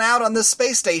hanging out on this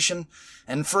space station,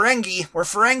 and we're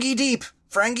Ferengi deep,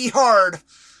 Ferengi hard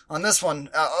on this one.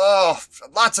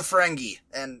 Lots of Ferengi,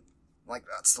 and, like,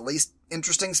 that's the least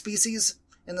interesting species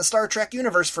in the Star Trek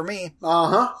universe for me.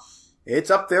 Uh-huh. It's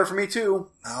up there for me, too.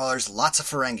 Oh, there's lots of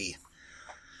Ferengi.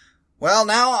 Well,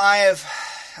 now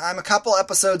I'm a couple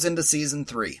episodes into season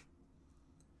 3.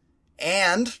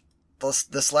 And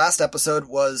this last episode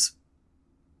was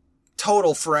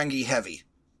total Ferengi heavy.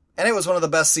 And it was one of the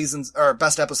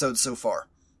best episodes so far.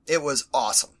 It was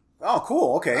awesome. Oh,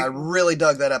 cool. Okay. I really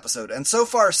dug that episode. And so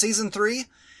far, season 3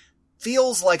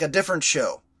 feels like a different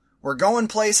show. We're going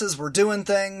places, we're doing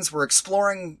things, we're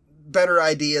exploring better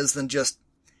ideas than just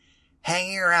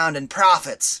hanging around in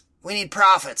profits. We need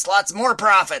profits. Lots more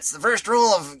profits. The first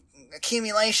rule of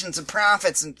accumulations of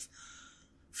profits and...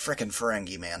 Frickin'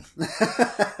 Ferengi, man.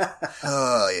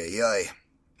 Oy.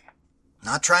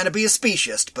 Not trying to be a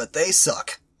speciest, but they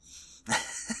suck.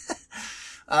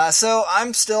 So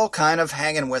I'm still kind of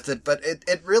hanging with it, but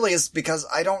it really is because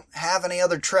I don't have any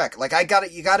other Trek. Like,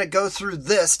 you gotta go through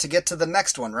this to get to the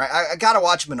next one, right? I gotta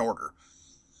watch them in order.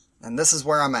 And this is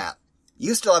where I'm at.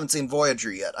 You still haven't seen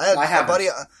Voyager yet. I had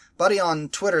a buddy on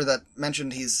Twitter that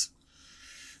mentioned he's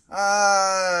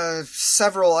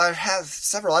several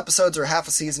episodes or half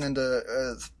a season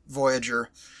into Voyager,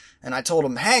 and I told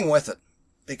him hang with it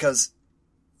because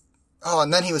Oh,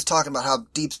 and then he was talking about how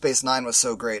Deep Space Nine was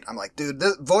so great. I'm like, dude,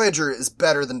 Voyager is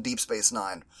better than Deep Space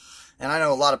Nine. And I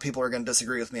know a lot of people are going to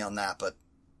disagree with me on that, but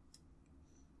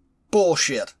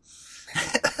bullshit.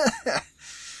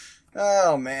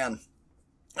 Oh, man.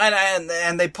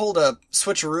 And they pulled a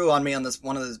switcheroo on me on this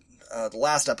one of the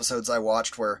last episodes I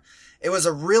watched, where it was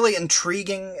a really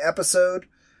intriguing episode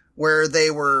where they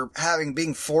were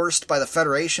being forced by the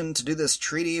Federation to do this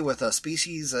treaty with a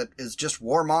species that is just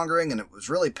warmongering, and it was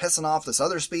really pissing off this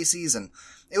other species, and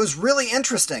it was really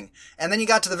interesting. And then you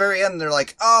got to the very end, and they're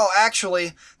like, oh,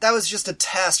 actually, that was just a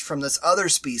test from this other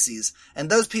species, and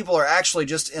those people are actually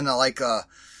just in a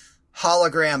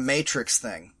hologram matrix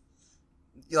thing.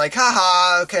 You're like,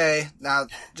 haha, okay. Now,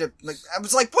 I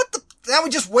was like, what the? Now we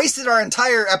just wasted our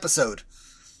entire episode.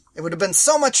 It would have been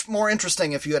so much more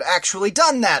interesting if you had actually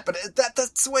done that, but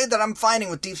that's the way that I'm finding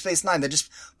with Deep Space Nine. They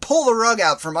just pull the rug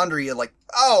out from under you, like,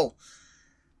 oh,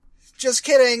 just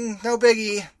kidding, no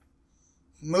biggie,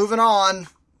 moving on.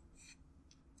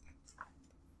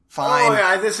 Fine. Oh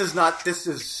yeah, this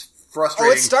is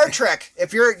frustrating. Oh, it's Star Trek.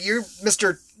 If you're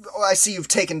Mr. I see you've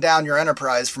taken down your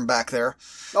Enterprise from back there.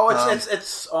 Oh,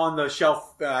 it's on the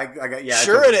shelf. I got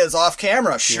Sure, it is off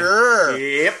camera. Sure.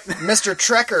 Yep. Mr.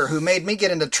 Trekker, who made me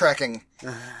get into trekking,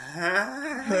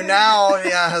 who now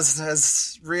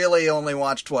has really only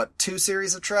watched 2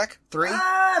 series of Trek? 3?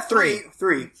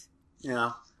 Three.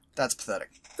 Yeah, that's pathetic.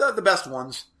 The best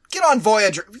ones. Get on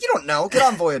Voyager. You don't know. Get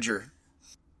on Voyager.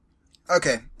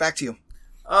 Okay, back to you.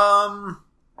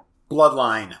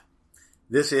 Bloodline.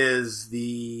 This is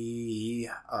the.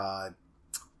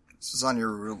 This was on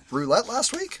your roulette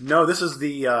last week? No, this is the...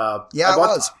 yeah, it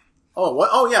was. Oh, what?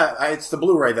 Oh, yeah, it's the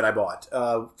Blu-ray that I bought,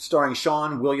 starring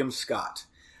Sean William Scott.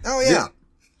 Oh, yeah.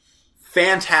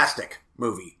 Fantastic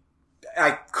movie.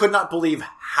 I could not believe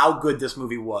how good this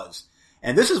movie was.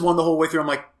 And this is one the whole way through. I'm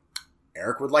like,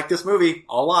 Eric would like this movie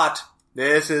a lot.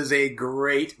 This is a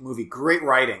great movie. Great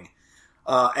writing.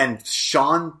 And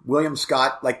Sean William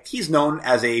Scott, he's known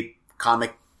as a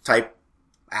comic-type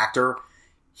actor.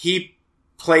 He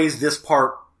plays this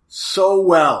part so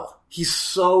well. He's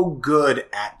so good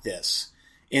at this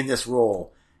in this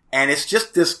role. And it's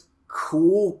just this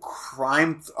cool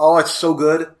crime. Oh, it's so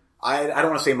good. I don't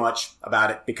want to say much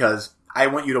about it because I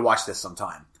want you to watch this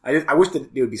sometime. I wish that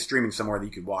it would be streaming somewhere that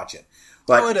you could watch it.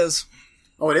 But, it is.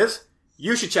 Oh, it is?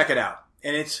 You should check it out.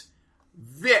 And it's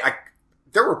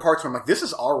there were parts where I'm like, this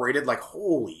is R-rated.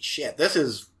 Holy shit. This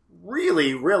is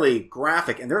really, really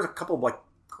graphic. And there's a couple of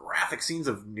graphic scenes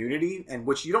of nudity, and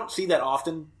which you don't see that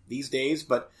often these days,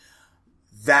 but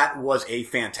that was a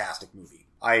fantastic movie.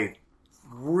 I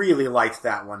really liked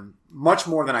that one much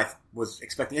more than I was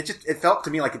expecting. It felt to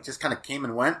me like it just kind of came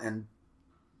and went and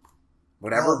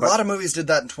whatever. Well, a lot of movies did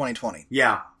that in 2020.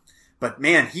 Yeah, but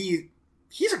man,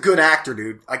 he's a good actor,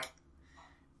 dude.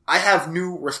 I have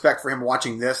new respect for him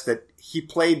watching this. That he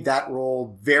played that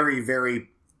role very, very.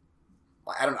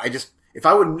 If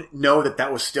I would know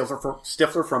that was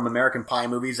Stifler from American Pie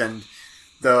movies and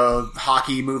the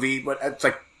hockey movie, but it's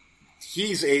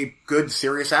he's a good,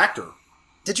 serious actor.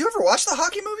 Did you ever watch the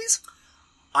hockey movies?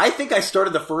 I think I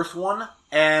started the first one,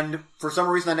 and for some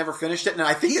reason I never finished it, and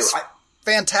I think he's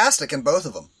fantastic in both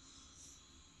of them.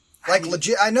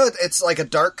 Legit, I know it's a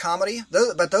dark comedy,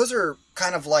 but those are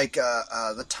kind of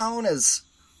the tone is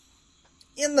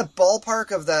in the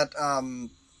ballpark of that,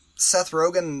 Seth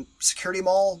Rogen Security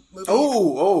Mall movie.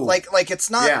 Oh.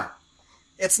 It's not,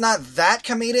 it's not that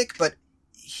comedic, but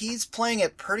he's playing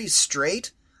it pretty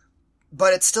straight,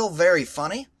 but it's still very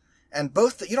funny. And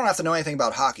you don't have to know anything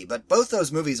about hockey, but both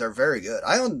those movies are very good.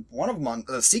 I own one of them on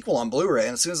the sequel on Blu-ray,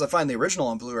 and as soon as I find the original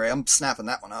on Blu-ray, I'm snapping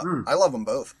that one up. I love them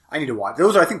both. I need to watch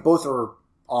those. I think both are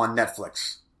on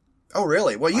Netflix. Oh,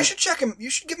 really? Well, you should check him. You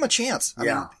should give him a chance. I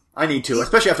mean, I need to,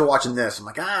 especially after watching this. I'm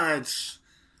like,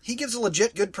 he gives a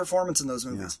legit good performance in those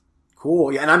movies. Yeah.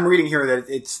 Cool. Yeah, and I'm reading here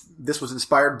that this was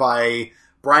inspired by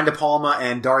Brian De Palma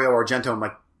and Dario Argento. I'm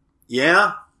like,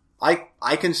 yeah,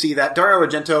 I can see that. Dario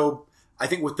Argento, I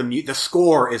think with the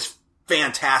score is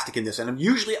fantastic in this. And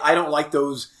usually I don't like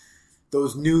those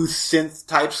new synth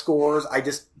type scores.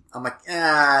 I'm like,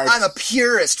 I'm a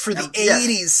purist for the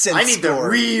 80s synth score. I need the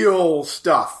real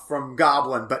stuff from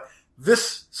Goblin, but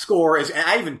this score is, and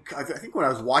I think when I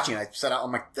was watching it, I said,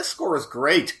 I'm like, this score is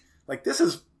great.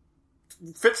 This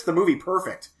fits the movie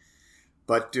perfect.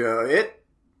 But, the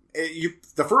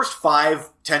first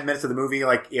 5-10 minutes of the movie,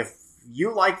 if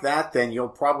you like that, then you'll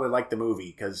probably like the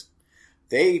movie, because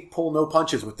they pull no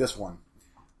punches with this one.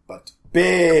 But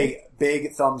big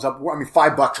thumbs up. I mean,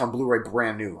 $5 on Blu-ray,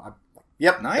 brand new.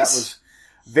 Yep. Nice. That was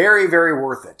very, very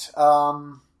worth it.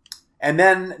 And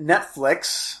then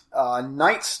Netflix,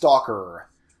 Night Stalker,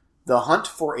 The Hunt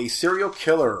for a Serial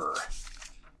Killer.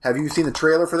 Have you seen the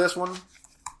trailer for this one?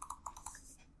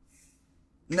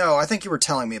 No, I think you were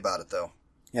telling me about it, though.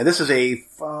 Yeah, this is a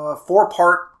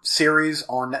 4-part series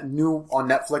on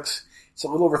Netflix. It's a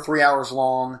little over 3 hours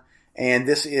long, and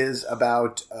this is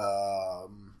about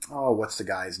what's the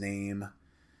guy's name?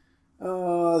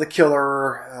 The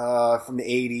killer from the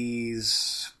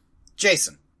 80s.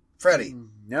 Jason. Freddy.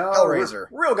 No, Hellraiser.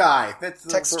 Real guy. That's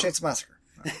Texas Chainsaw Massacre.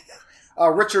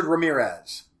 Richard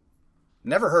Ramirez.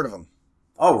 Never heard of him.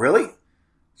 Oh, really?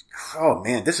 Oh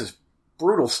man, this is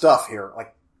brutal stuff here.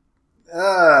 Like,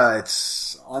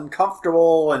 it's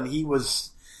uncomfortable, and he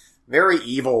was very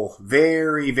evil,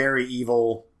 very, very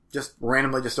evil. Just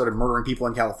randomly just started murdering people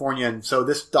in California, and so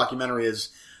this documentary is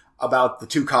about the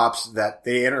two cops that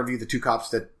they interviewed, the two cops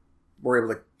that were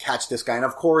able to catch this guy, and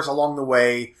of course, along the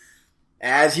way,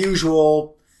 as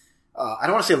usual, I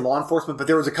don't want to say law enforcement, but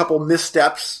there was a couple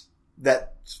missteps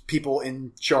that people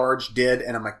in charge did,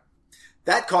 and I'm like,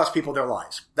 that cost people their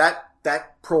lives.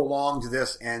 That prolonged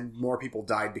this, and more people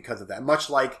died because of that. Much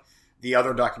like the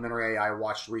other documentary I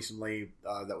watched recently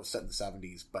that was set in the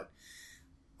 70s. But,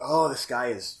 this guy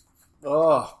is,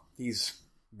 he's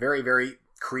very, very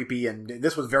creepy, and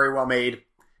this was very well made.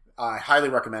 I highly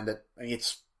recommend it. I mean,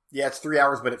 it's 3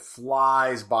 hours, but it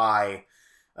flies by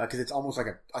because it's almost like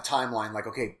a timeline. Like,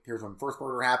 okay, here's when the first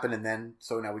murder happened, and then,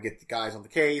 so now we get the guys on the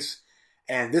case,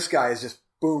 and this guy is just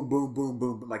boom, boom, boom,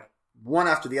 boom, like one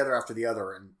after the other,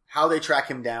 and how they track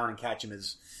him down and catch him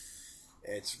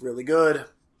it's really good.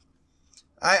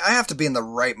 I have to be in the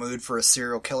right mood for a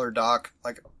serial killer doc.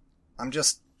 Like, I'm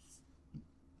just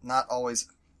not always...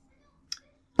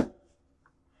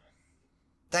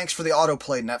 Thanks for the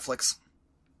autoplay, Netflix.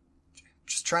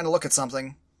 Just trying to look at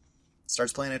something.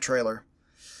 Starts playing a trailer.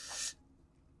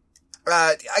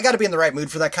 I gotta be in the right mood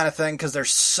for that kind of thing, because they're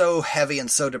so heavy and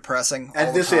so depressing.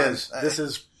 And this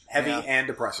is heavy and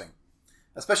depressing.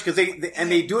 Especially because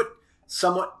they do it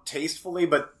somewhat tastefully,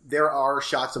 but there are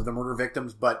shots of the murder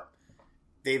victims, but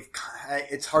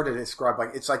it's hard to describe.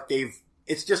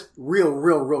 It's just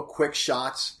real quick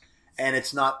shots, and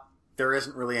there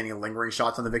isn't really any lingering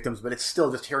shots on the victims, but it's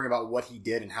still just hearing about what he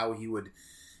did and how he would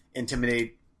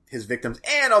intimidate his victims.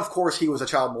 And of course he was a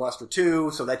child molester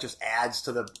too, so that just adds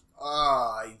to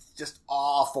it's just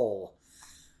awful.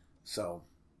 So.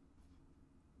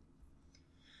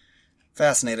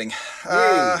 Fascinating.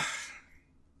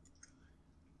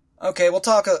 Okay, we'll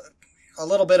talk a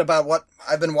little bit about what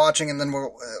I've been watching, and then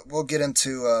we'll get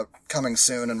into coming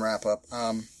soon and wrap up.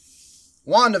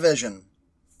 WandaVision.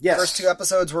 Yes. First 2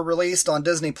 episodes were released on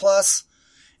Disney Plus,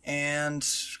 and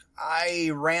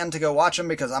I ran to go watch them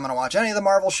because I'm going to watch any of the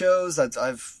Marvel shows.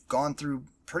 I've gone through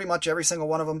pretty much every single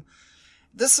one of them.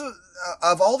 This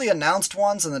of all the announced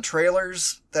ones and the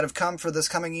trailers that have come for this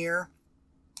coming year,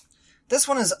 this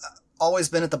one has always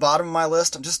been at the bottom of my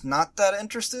list. I'm just not that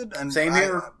interested. And Same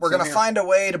here. We're going to find a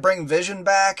way to bring Vision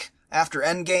back after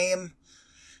Endgame.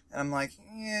 And I'm like,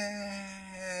 yeah,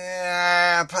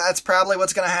 that's probably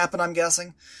what's going to happen, I'm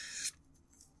guessing.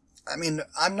 I mean,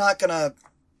 I'm not going to...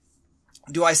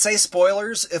 Do I say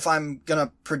spoilers if I'm going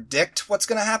to predict what's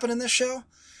going to happen in this show?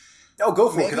 Oh, go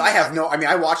for it, because I have no... I mean,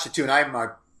 I watched it too, and I'm like,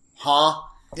 huh?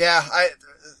 Yeah,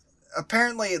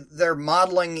 apparently they're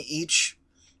modeling each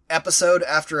episode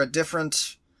after a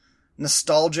different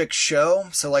nostalgic show.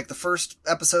 So, like, the first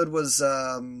episode was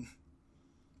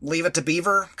Leave It to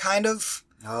Beaver, kind of.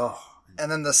 Oh.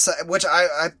 And then which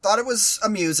I thought it was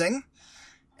amusing.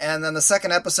 And then the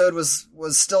second episode was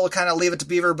still kind of Leave It to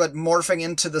Beaver, but morphing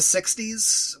into the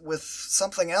 60s with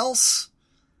something else.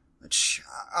 Which,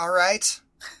 alright.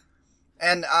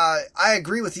 And I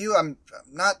agree with you. I'm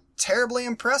not terribly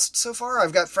impressed so far.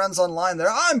 I've got friends online that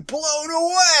I'm blown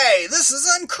away. This is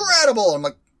incredible. I'm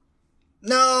like,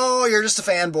 no, you're just a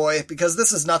fanboy, because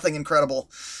this is nothing incredible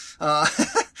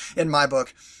in my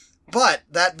book. But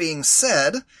that being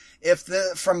said,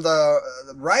 from the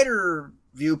writer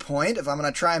viewpoint, if I'm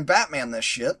going to try and Batman this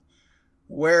shit,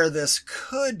 where this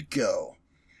could go,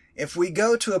 if we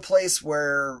go to a place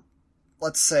where,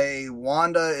 let's say,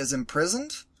 Wanda is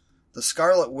imprisoned, the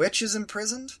Scarlet Witch is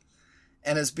imprisoned,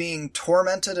 and is being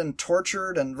tormented and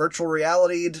tortured and virtual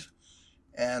reality'd,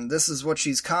 and this is what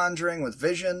she's conjuring with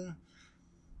Vision,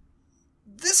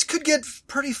 this could get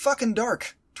pretty fucking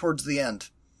dark towards the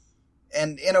end.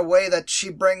 And in a way that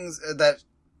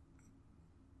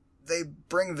they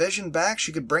bring Vision back,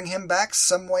 she could bring him back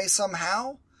some way,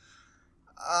 somehow.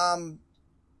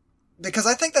 Because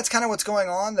I think that's kind of what's going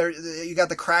on. There, you got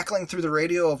the crackling through the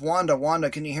radio of Wanda.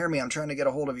 Wanda, can you hear me? I'm trying to get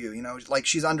a hold of you. You know, like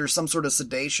she's under some sort of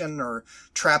sedation or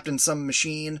trapped in some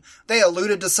machine. They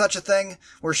alluded to such a thing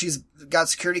where she's got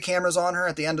security cameras on her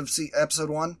at the end of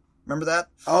episode 1. Remember that?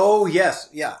 Oh, yes.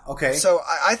 Yeah. Okay. So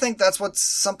I think that's what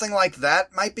something like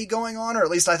that might be going on, or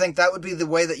at least I think that would be the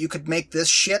way that you could make this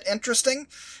shit interesting.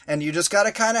 And you just got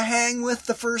to kind of hang with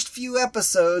the first few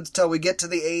episodes till we get to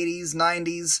the 80s,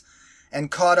 90s, and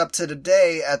caught up to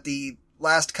today at the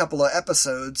last couple of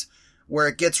episodes where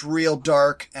it gets real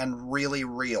dark and really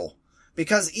real.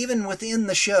 Because even within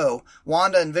the show,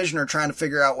 Wanda and Vision are trying to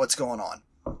figure out what's going on.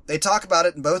 They talk about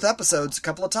it in both episodes a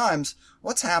couple of times.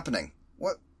 What's happening?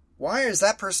 Why is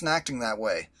that person acting that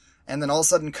way? And then all of a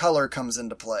sudden color comes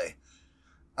into play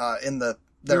in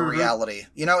their reality.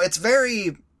 You know, it's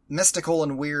very mystical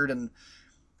and weird, and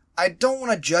I don't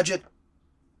want to judge it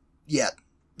yet.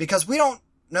 Because we don't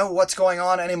know what's going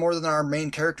on any more than our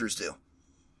main characters do.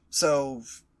 So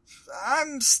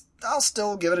I'll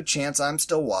still give it a chance. I'm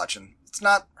still watching. It's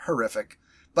not horrific,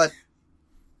 but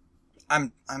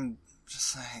I'm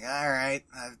just like, all right,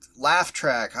 laugh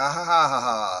track, ha ha ha ha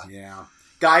ha. Yeah.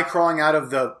 Guy crawling out of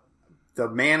the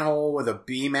manhole with a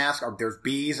bee mask, or there's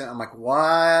bees, and I'm like,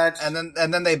 what? And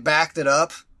then they backed it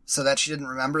up so that she didn't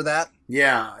remember that.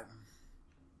 Yeah.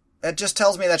 It just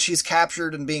tells me that she's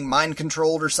captured and being mind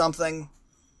controlled or something.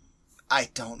 I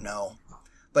don't know,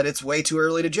 but it's way too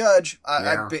early to judge.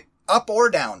 I'd be up or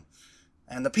down.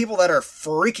 And the people that are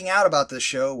freaking out about this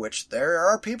show, which there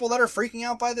are people that are freaking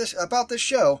out about this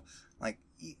show, like,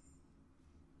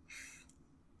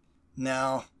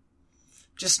 no.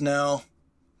 Just no.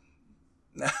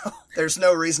 No. There's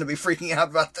no reason to be freaking out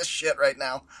about this shit right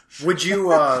now. Would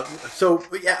you, so,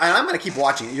 yeah, I'm going to keep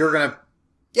watching it. You're going to,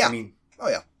 yeah. Oh,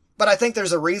 yeah. But I think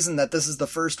there's a reason that this is the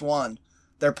first one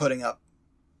they're putting up.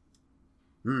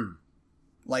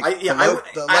 Like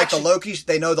the Loki,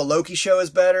 they know the Loki show is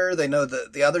better. They know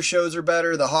the other shows are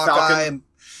better. The Hawkeye. Falcon.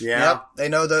 Yeah. Yep. They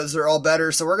know those are all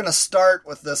better. So we're going to start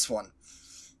with this one.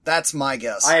 That's my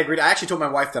guess. I agreed. I actually told my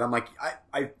wife that I'm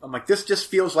like, this just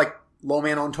feels like low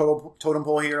man on totem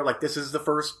pole here. Like, this is the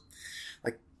first,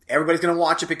 like, everybody's going to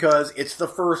watch it because it's the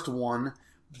first one,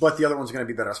 but the other one's going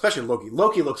to be better, especially Loki.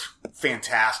 Loki looks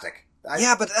fantastic.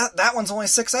 Yeah, but that one's only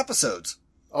 6 episodes.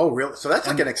 Oh, really? So that's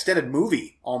like an extended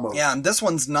movie, almost. Yeah, and this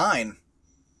one's 9.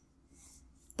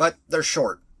 But they're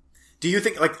short. Do you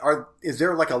think, like, is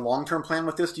there, like, a long-term plan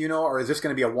with this, do you know? Or is this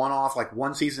going to be a one-off, like,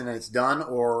 one season and it's done,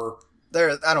 or...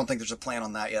 I don't think there's a plan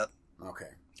on that yet. Okay.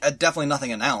 Definitely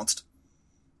nothing announced.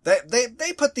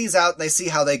 They put these out, they see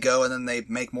how they go, and then they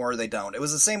make more or they don't. It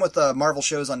was the same with the Marvel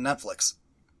shows on Netflix.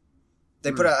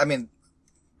 They put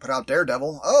out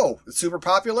Daredevil. Oh, it's super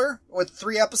popular with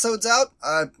 3 episodes out.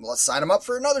 Let's sign them up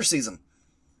for another season.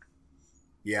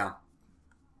 Yeah.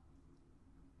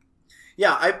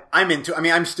 Yeah, I'm into. I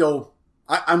mean,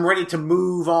 I'm ready to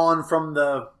move on from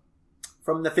the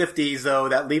 50s though.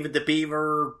 That Leave It to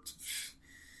Beaver,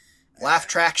 laugh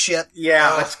track shit.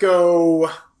 Yeah, let's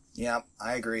go. Yeah,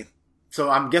 I agree.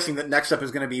 So I'm guessing that next up is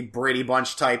going to be Brady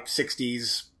Bunch type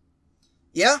 60s.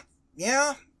 Yeah.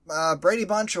 Brady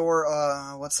Bunch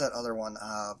or, what's that other one?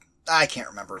 I can't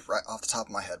remember right off the top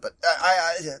of my head, but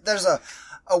there's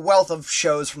a wealth of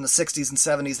shows from the 60s and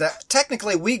 70s that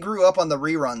technically we grew up on the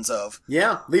reruns of.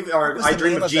 Yeah. I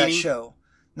Dream of Jeannie. That show?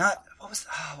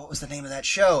 What was the name of that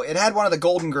show? It had one of the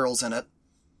Golden Girls in it.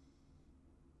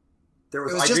 There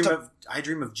was I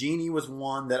Dream of Jeannie was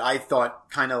one that I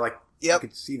thought kind of like, yep, I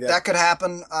could see that. That could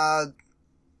happen.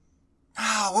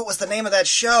 What was the name of that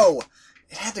show?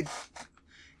 It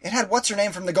had what's her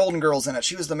name from the Golden Girls in it.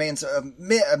 She was the main,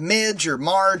 Midge or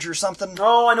Marge or something.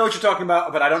 Oh, I know what you're talking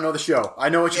about, but I don't know the show. I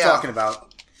know what you're talking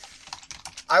about.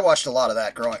 I watched a lot of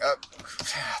that growing up.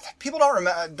 People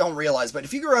don't realize, but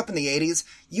if you grew up in the 80s,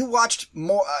 you watched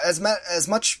more as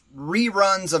much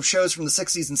reruns of shows from the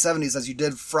 60s and 70s as you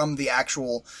did from the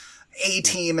actual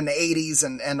A-Team in the 80s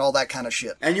and all that kind of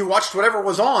shit. And you watched whatever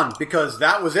was on because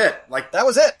that was it. Like that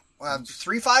was it.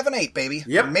 3, 5, and 8, baby.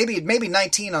 Yep. Maybe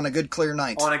 19 on a good clear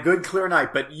night. On a good clear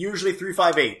night, but usually 3,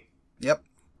 5, 8. Yep.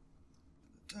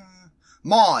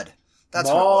 Maude. That's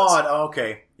what it was. Maude.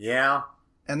 Okay. Yeah.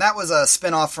 And that was a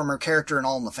spin-off from her character in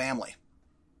All in the Family.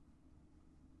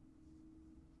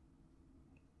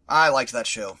 I liked that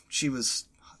show. She was,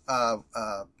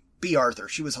 B. Arthur.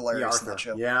 She was hilarious in that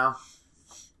show. Yeah.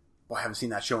 Boy, I haven't seen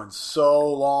that show in so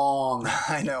long.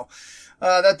 I know.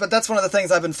 But that's one of the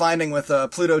things I've been finding with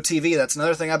Pluto TV. That's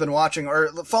another thing I've been watching or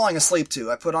falling asleep to.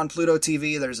 I put on Pluto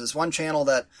TV. There's this one channel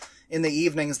that in the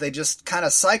evenings they just kind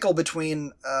of cycle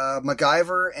between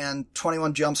MacGyver and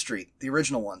 21 Jump Street, the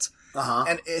original ones. Uh-huh.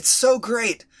 And it's so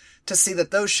great. to see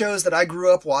that those shows that I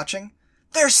grew up watching,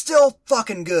 they're still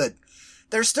fucking good.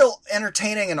 They're still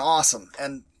entertaining and awesome.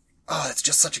 And, it's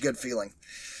just such a good feeling.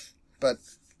 But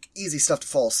easy stuff to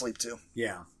fall asleep to.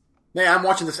 Yeah. Yeah, I'm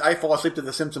watching this. I fall asleep to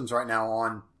The Simpsons right now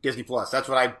on Disney Plus. That's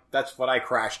what I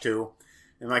crash to.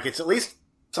 And like, it's at least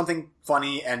something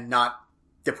funny and not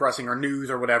depressing or news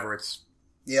or whatever. It's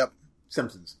Yep.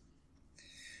 Simpsons.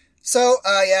 So,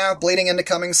 bleeding into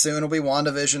coming soon will be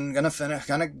WandaVision. Gonna finish.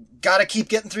 Gotta keep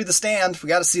getting through the stand. We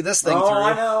gotta see this thing through.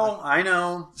 I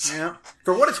know. Yeah.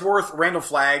 For what it's worth, Randall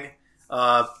Flagg,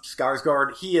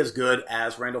 Skarsgård, he is good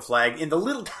as Randall Flagg in the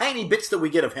little tiny bits that we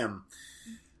get of him.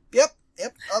 Yep.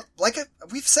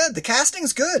 We've said, the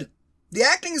casting's good. The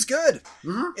acting's good.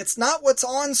 Mm-hmm. It's not what's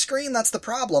on screen that's the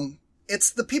problem.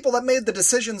 It's the people that made the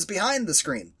decisions behind the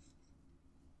screen.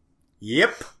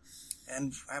 Yep.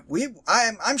 And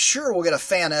I'm sure we'll get a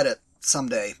fan edit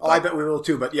someday. Oh, I bet we will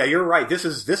too. But yeah, you're right. This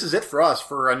is it for us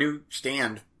for a new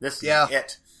stand. This is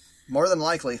it. More than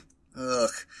likely. Ugh.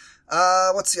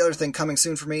 What's the other thing coming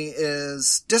soon for me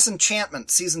is Disenchantment.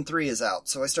 Season 3 is out.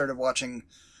 So I started watching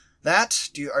that.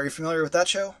 Are you familiar with that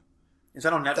show? Is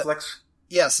that on Netflix?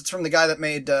 Yes, it's from the guy that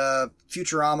made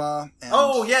Futurama. And...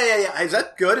 Oh, yeah. Is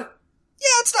that good?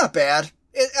 Yeah, it's not bad.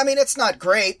 It's not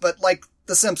great, but like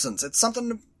The Simpsons, it's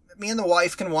something me and the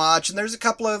wife can watch, and there's a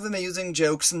couple of amusing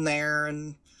jokes in there,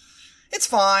 and it's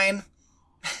fine.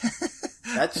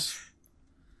 That is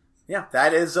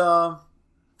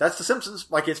that's The Simpsons.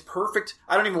 Like, it's perfect.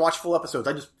 I don't even watch full episodes.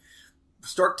 I just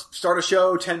start a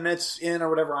show, 10 minutes in or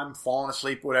whatever, I'm falling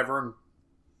asleep, whatever, and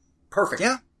perfect.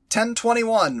 Yeah.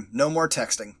 10:21. No more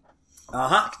texting.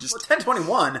 Uh-huh.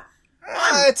 10:21.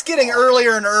 It's getting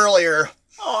earlier and earlier.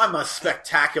 Oh, I'm a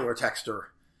spectacular texter.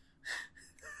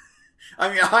 I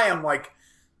mean, I am like,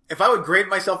 if I would grade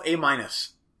myself A-.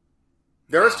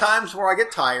 There's times where I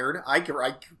get tired. I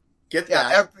get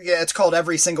that. It's called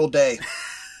every single day.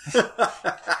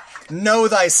 Know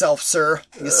thyself, sir.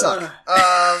 You suck.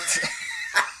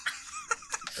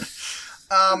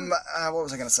 What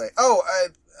was I going to say?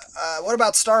 What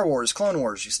about Star Wars, Clone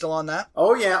Wars? You still on that?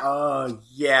 Oh, yeah.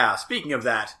 Yeah. Speaking of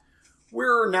that,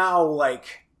 we're now,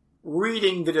 like,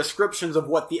 reading the descriptions of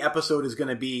what the episode is going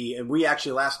to be. And we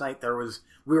actually, last night,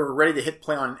 we were ready to hit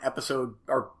play on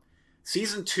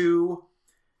season 2.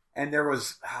 And there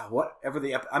was,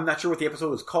 I'm not sure what the episode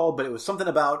was called, but it was something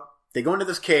about, they go into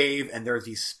this cave and there's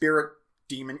these spirit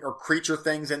demon or creature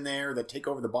things in there that take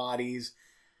over the bodies.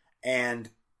 And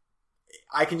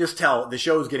I can just tell the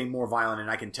show is getting more violent, and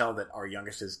I can tell that our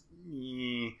youngest is.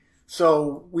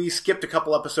 So we skipped a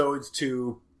couple episodes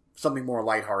to something more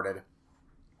lighthearted.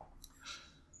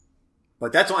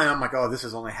 But that's why I'm like, oh, this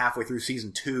is only halfway through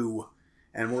season 2,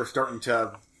 and we're starting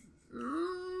to.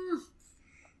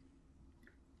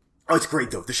 Oh, it's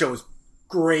great though. The show is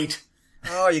great.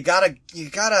 Oh, you gotta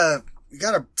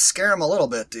scare them a little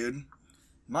bit, dude.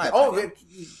 My opinion.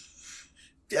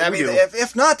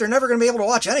 If not, they're never going to be able to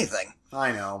watch anything.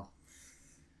 I know.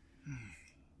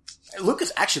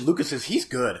 Lucas says he's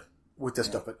good with this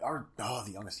stuff, but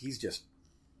the youngest, he's just...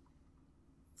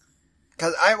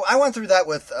 Because I went through that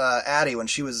with Addie when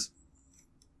she was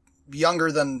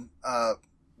younger than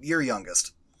your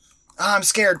youngest. I'm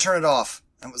scared, turn it off.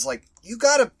 And it was like, you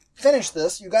gotta finish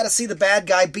this, you gotta see the bad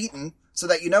guy beaten, so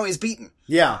that you know he's beaten.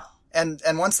 Yeah. And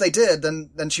once they did,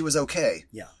 then she was okay.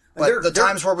 Yeah. But the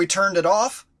times where we turned it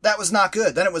off, that was not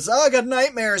good. Then it was, I got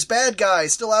nightmares, bad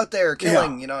guys still out there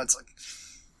killing. Yeah. You know, it's like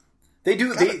they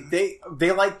do.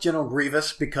 They like General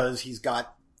Grievous because he's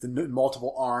got the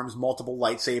multiple arms, multiple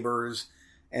lightsabers,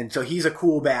 and so he's a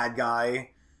cool bad guy.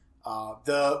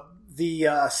 The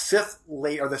Sith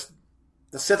lady or the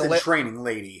Sith in training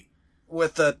lady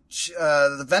with the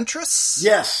Ventress.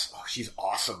 Yes, she's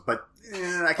awesome, but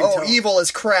I can tell evil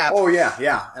as crap. Oh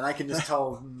yeah, and I can just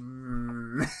tell.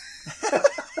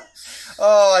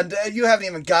 And you haven't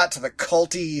even got to the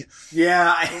culty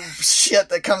shit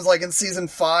that comes like in season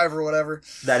 5 or whatever.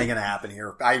 That ain't gonna happen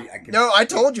here. No, I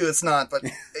told you it's not, but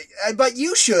but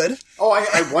you should. Oh,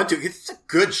 I want to. It's a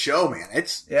good show, man.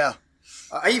 It's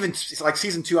I even like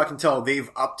season 2. I can tell they've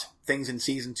upped things in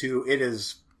season 2. It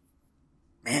is,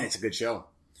 man, it's a good show.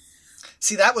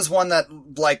 See, that was one that,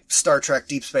 like Star Trek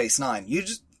Deep Space Nine, you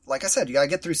just, like I said, you gotta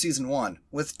get through season 1.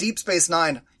 With Deep Space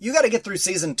Nine, you gotta get through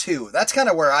season 2. That's kind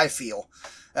of where I feel.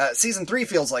 Season 3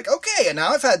 feels like, okay, and now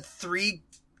I've had 3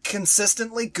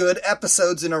 consistently good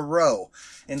episodes in a row,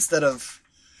 instead of...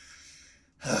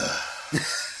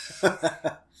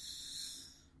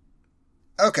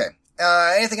 Okay.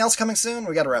 Anything else coming soon?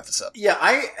 We gotta wrap this up. Yeah,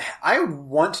 I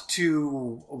want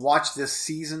to watch this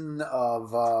season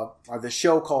of the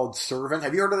show called Servant.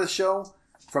 Have you heard of this show?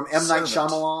 From M. Night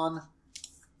Shyamalan?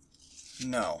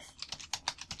 No.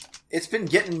 It's been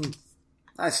getting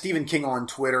Stephen King on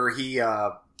Twitter. He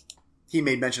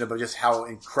made mention of just how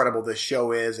incredible this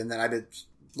show is, and then I've been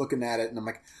looking at it, and I'm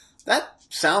like, that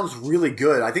sounds really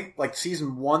good. I think like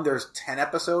season 1, there's 10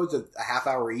 episodes, a half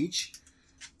hour each.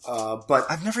 But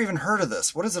I've never even heard of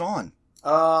this. What is it on?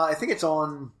 I think it's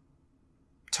on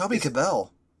Toby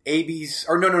Cabell. AB's,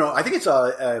 or no. I think it's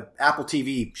a Apple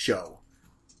TV show.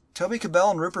 Toby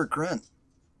Cabell and Rupert Grint.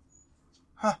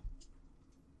 Huh.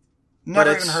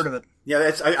 Never even heard of it.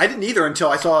 Yeah, I didn't either until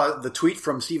I saw the tweet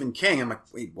from Stephen King. I'm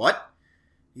like, wait, what?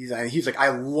 He's like, I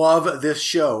love this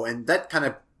show, and that kind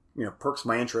of perks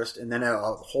my interest. And then a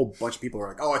whole bunch of people are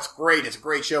like, oh, it's great, it's a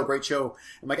great show.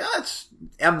 I'm like, it's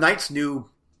M. Night's new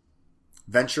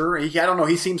venture. I don't know.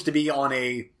 He seems to be on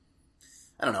an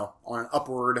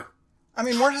upward. I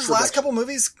mean, weren't his last couple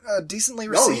movies decently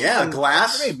received? Oh yeah,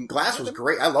 Glass was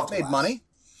great. I loved Glass. Made money.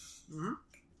 Mm-hmm.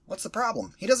 What's the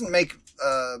problem? He doesn't make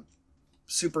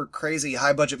super crazy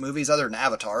high budget movies other than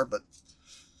Avatar, but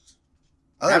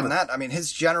other than that, I mean,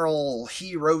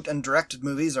 he wrote and directed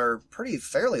movies are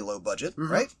fairly low budget,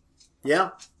 mm-hmm. right? Yeah.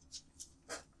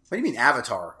 What do you mean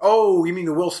Avatar? Oh, you mean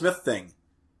the Will Smith thing?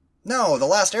 No, The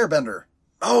Last Airbender.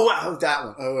 Oh, that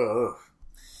one. Oh.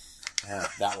 Yeah,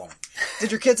 that one.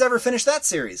 Did your kids ever finish that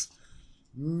series?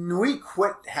 We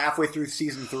quit halfway through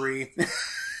season 3.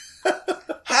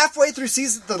 Halfway through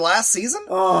the last season?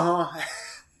 Uh-huh.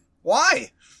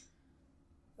 Why?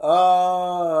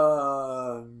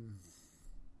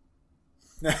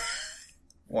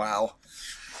 Wow.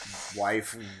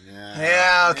 Wife.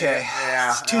 Yeah, okay.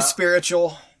 Yeah. It's too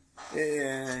spiritual.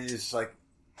 Yeah, it's like,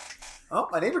 oh,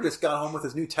 my neighbor just got home with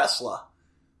his new Tesla.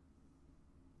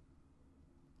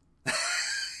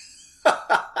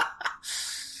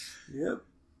 Yep.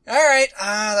 All right,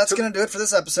 that's going to do it for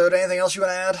this episode. Anything else you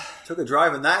want to add? Took a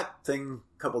drive in that thing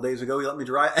a couple days ago. He let me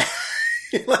drive.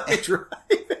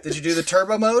 Did you do the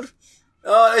turbo mode?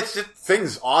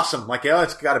 Thing's awesome. Like,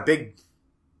 it's got a big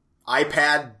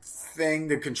iPad thing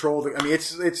to control.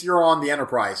 You're on the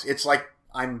Enterprise. It's like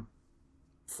I'm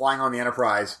flying on the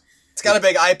Enterprise. It's got a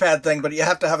big iPad thing, but you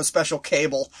have to have a special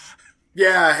cable.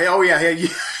 Yeah. Oh yeah.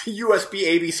 USB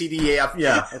A B C D A F.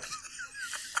 Yeah.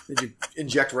 Did you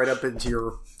inject right up into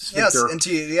your sphincter? Yes,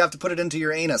 you have to put it into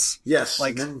your anus. Yes.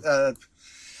 Like THX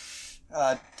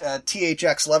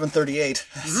 1138.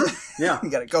 Mm-hmm. Yeah. You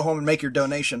got to go home and make your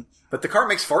donation. But the car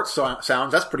makes fart sounds.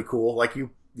 That's pretty cool. Like you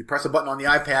press a button on the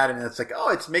iPad and it's like,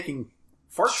 oh, it's making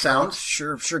fart sounds.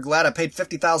 Sure glad I paid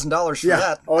 $50,000 for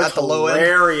that. Oh, it's at the low end.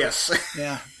 Hilarious.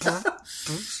 Yeah.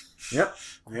 Yep.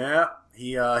 Yeah.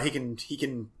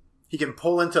 He can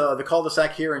pull into the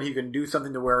cul-de-sac here, and he can do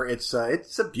something to where it's a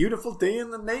beautiful day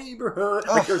in the neighborhood.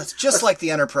 Oh, it's just like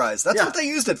the Enterprise. That's what they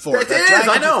used it for. It is,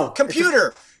 I know.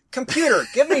 Computer,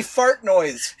 give me fart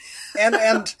noise, and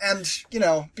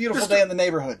beautiful day in the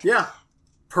neighborhood. Yeah,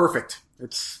 perfect.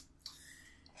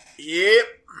 Yep.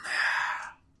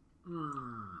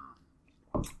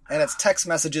 And its text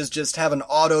messages just have an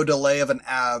auto delay of an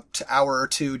hour or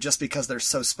two just because they're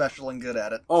so special and good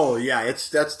at it. Oh, yeah.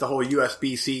 That's the whole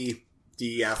USB-C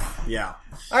DF. Yeah.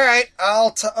 All right.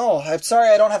 I'm sorry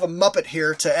I don't have a Muppet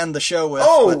here to end the show with.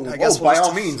 Oh, but I guess by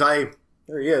all means. There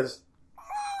he is.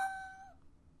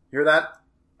 Hear that?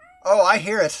 Oh, I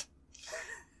hear it.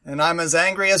 And I'm as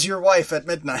angry as your wife at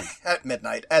midnight.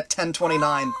 At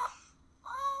 10:29.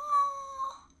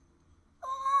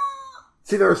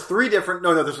 See, there's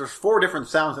there's 4 different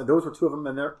sounds, and those were 2 of them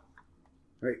in there.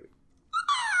 Right.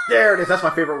 There it is. That's my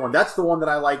favorite one. That's the one that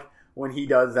I like when he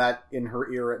does that in her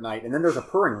ear at night. And then there's a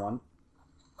purring one.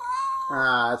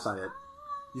 That's not it.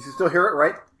 You can still hear it,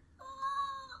 right?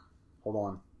 Hold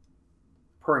on.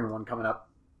 Purring one coming up.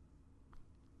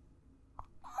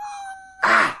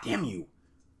 Damn you.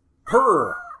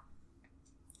 Purr.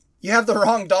 You have the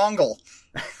wrong dongle.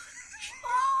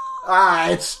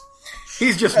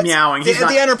 He's just meowing.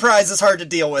 The Enterprise is hard to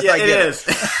deal with. Yeah, I get it is.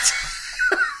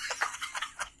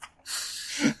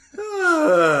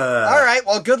 All right.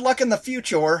 Well, good luck in the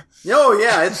future. Oh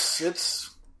yeah,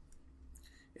 it's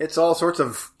all sorts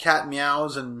of cat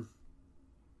meows and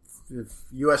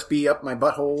USB up my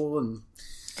butthole and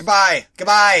goodbye.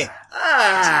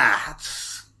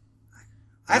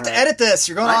 I have to edit this.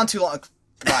 You're going on too long.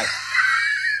 Goodbye.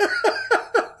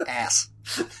 Ass.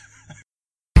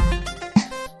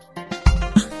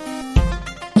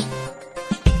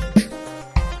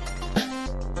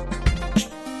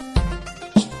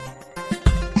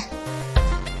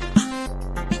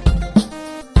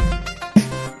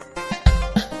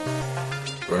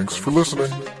 Thanks for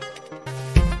listening.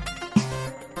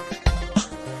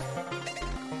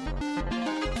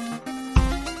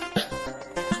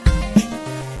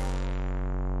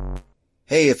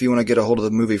 Hey, if you want to get a hold of the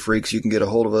Movie Freaks, you can get a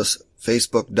hold of us,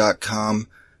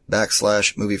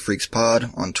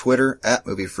 facebook.com/MovieFreaksPod, on Twitter,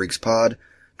 @MovieFreaksPod.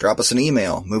 Drop us an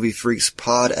email,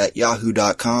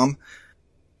 moviefreakspod@yahoo.com.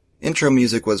 Intro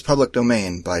music was Public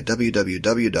Domain by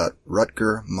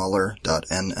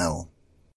www.rutgermuller.nl.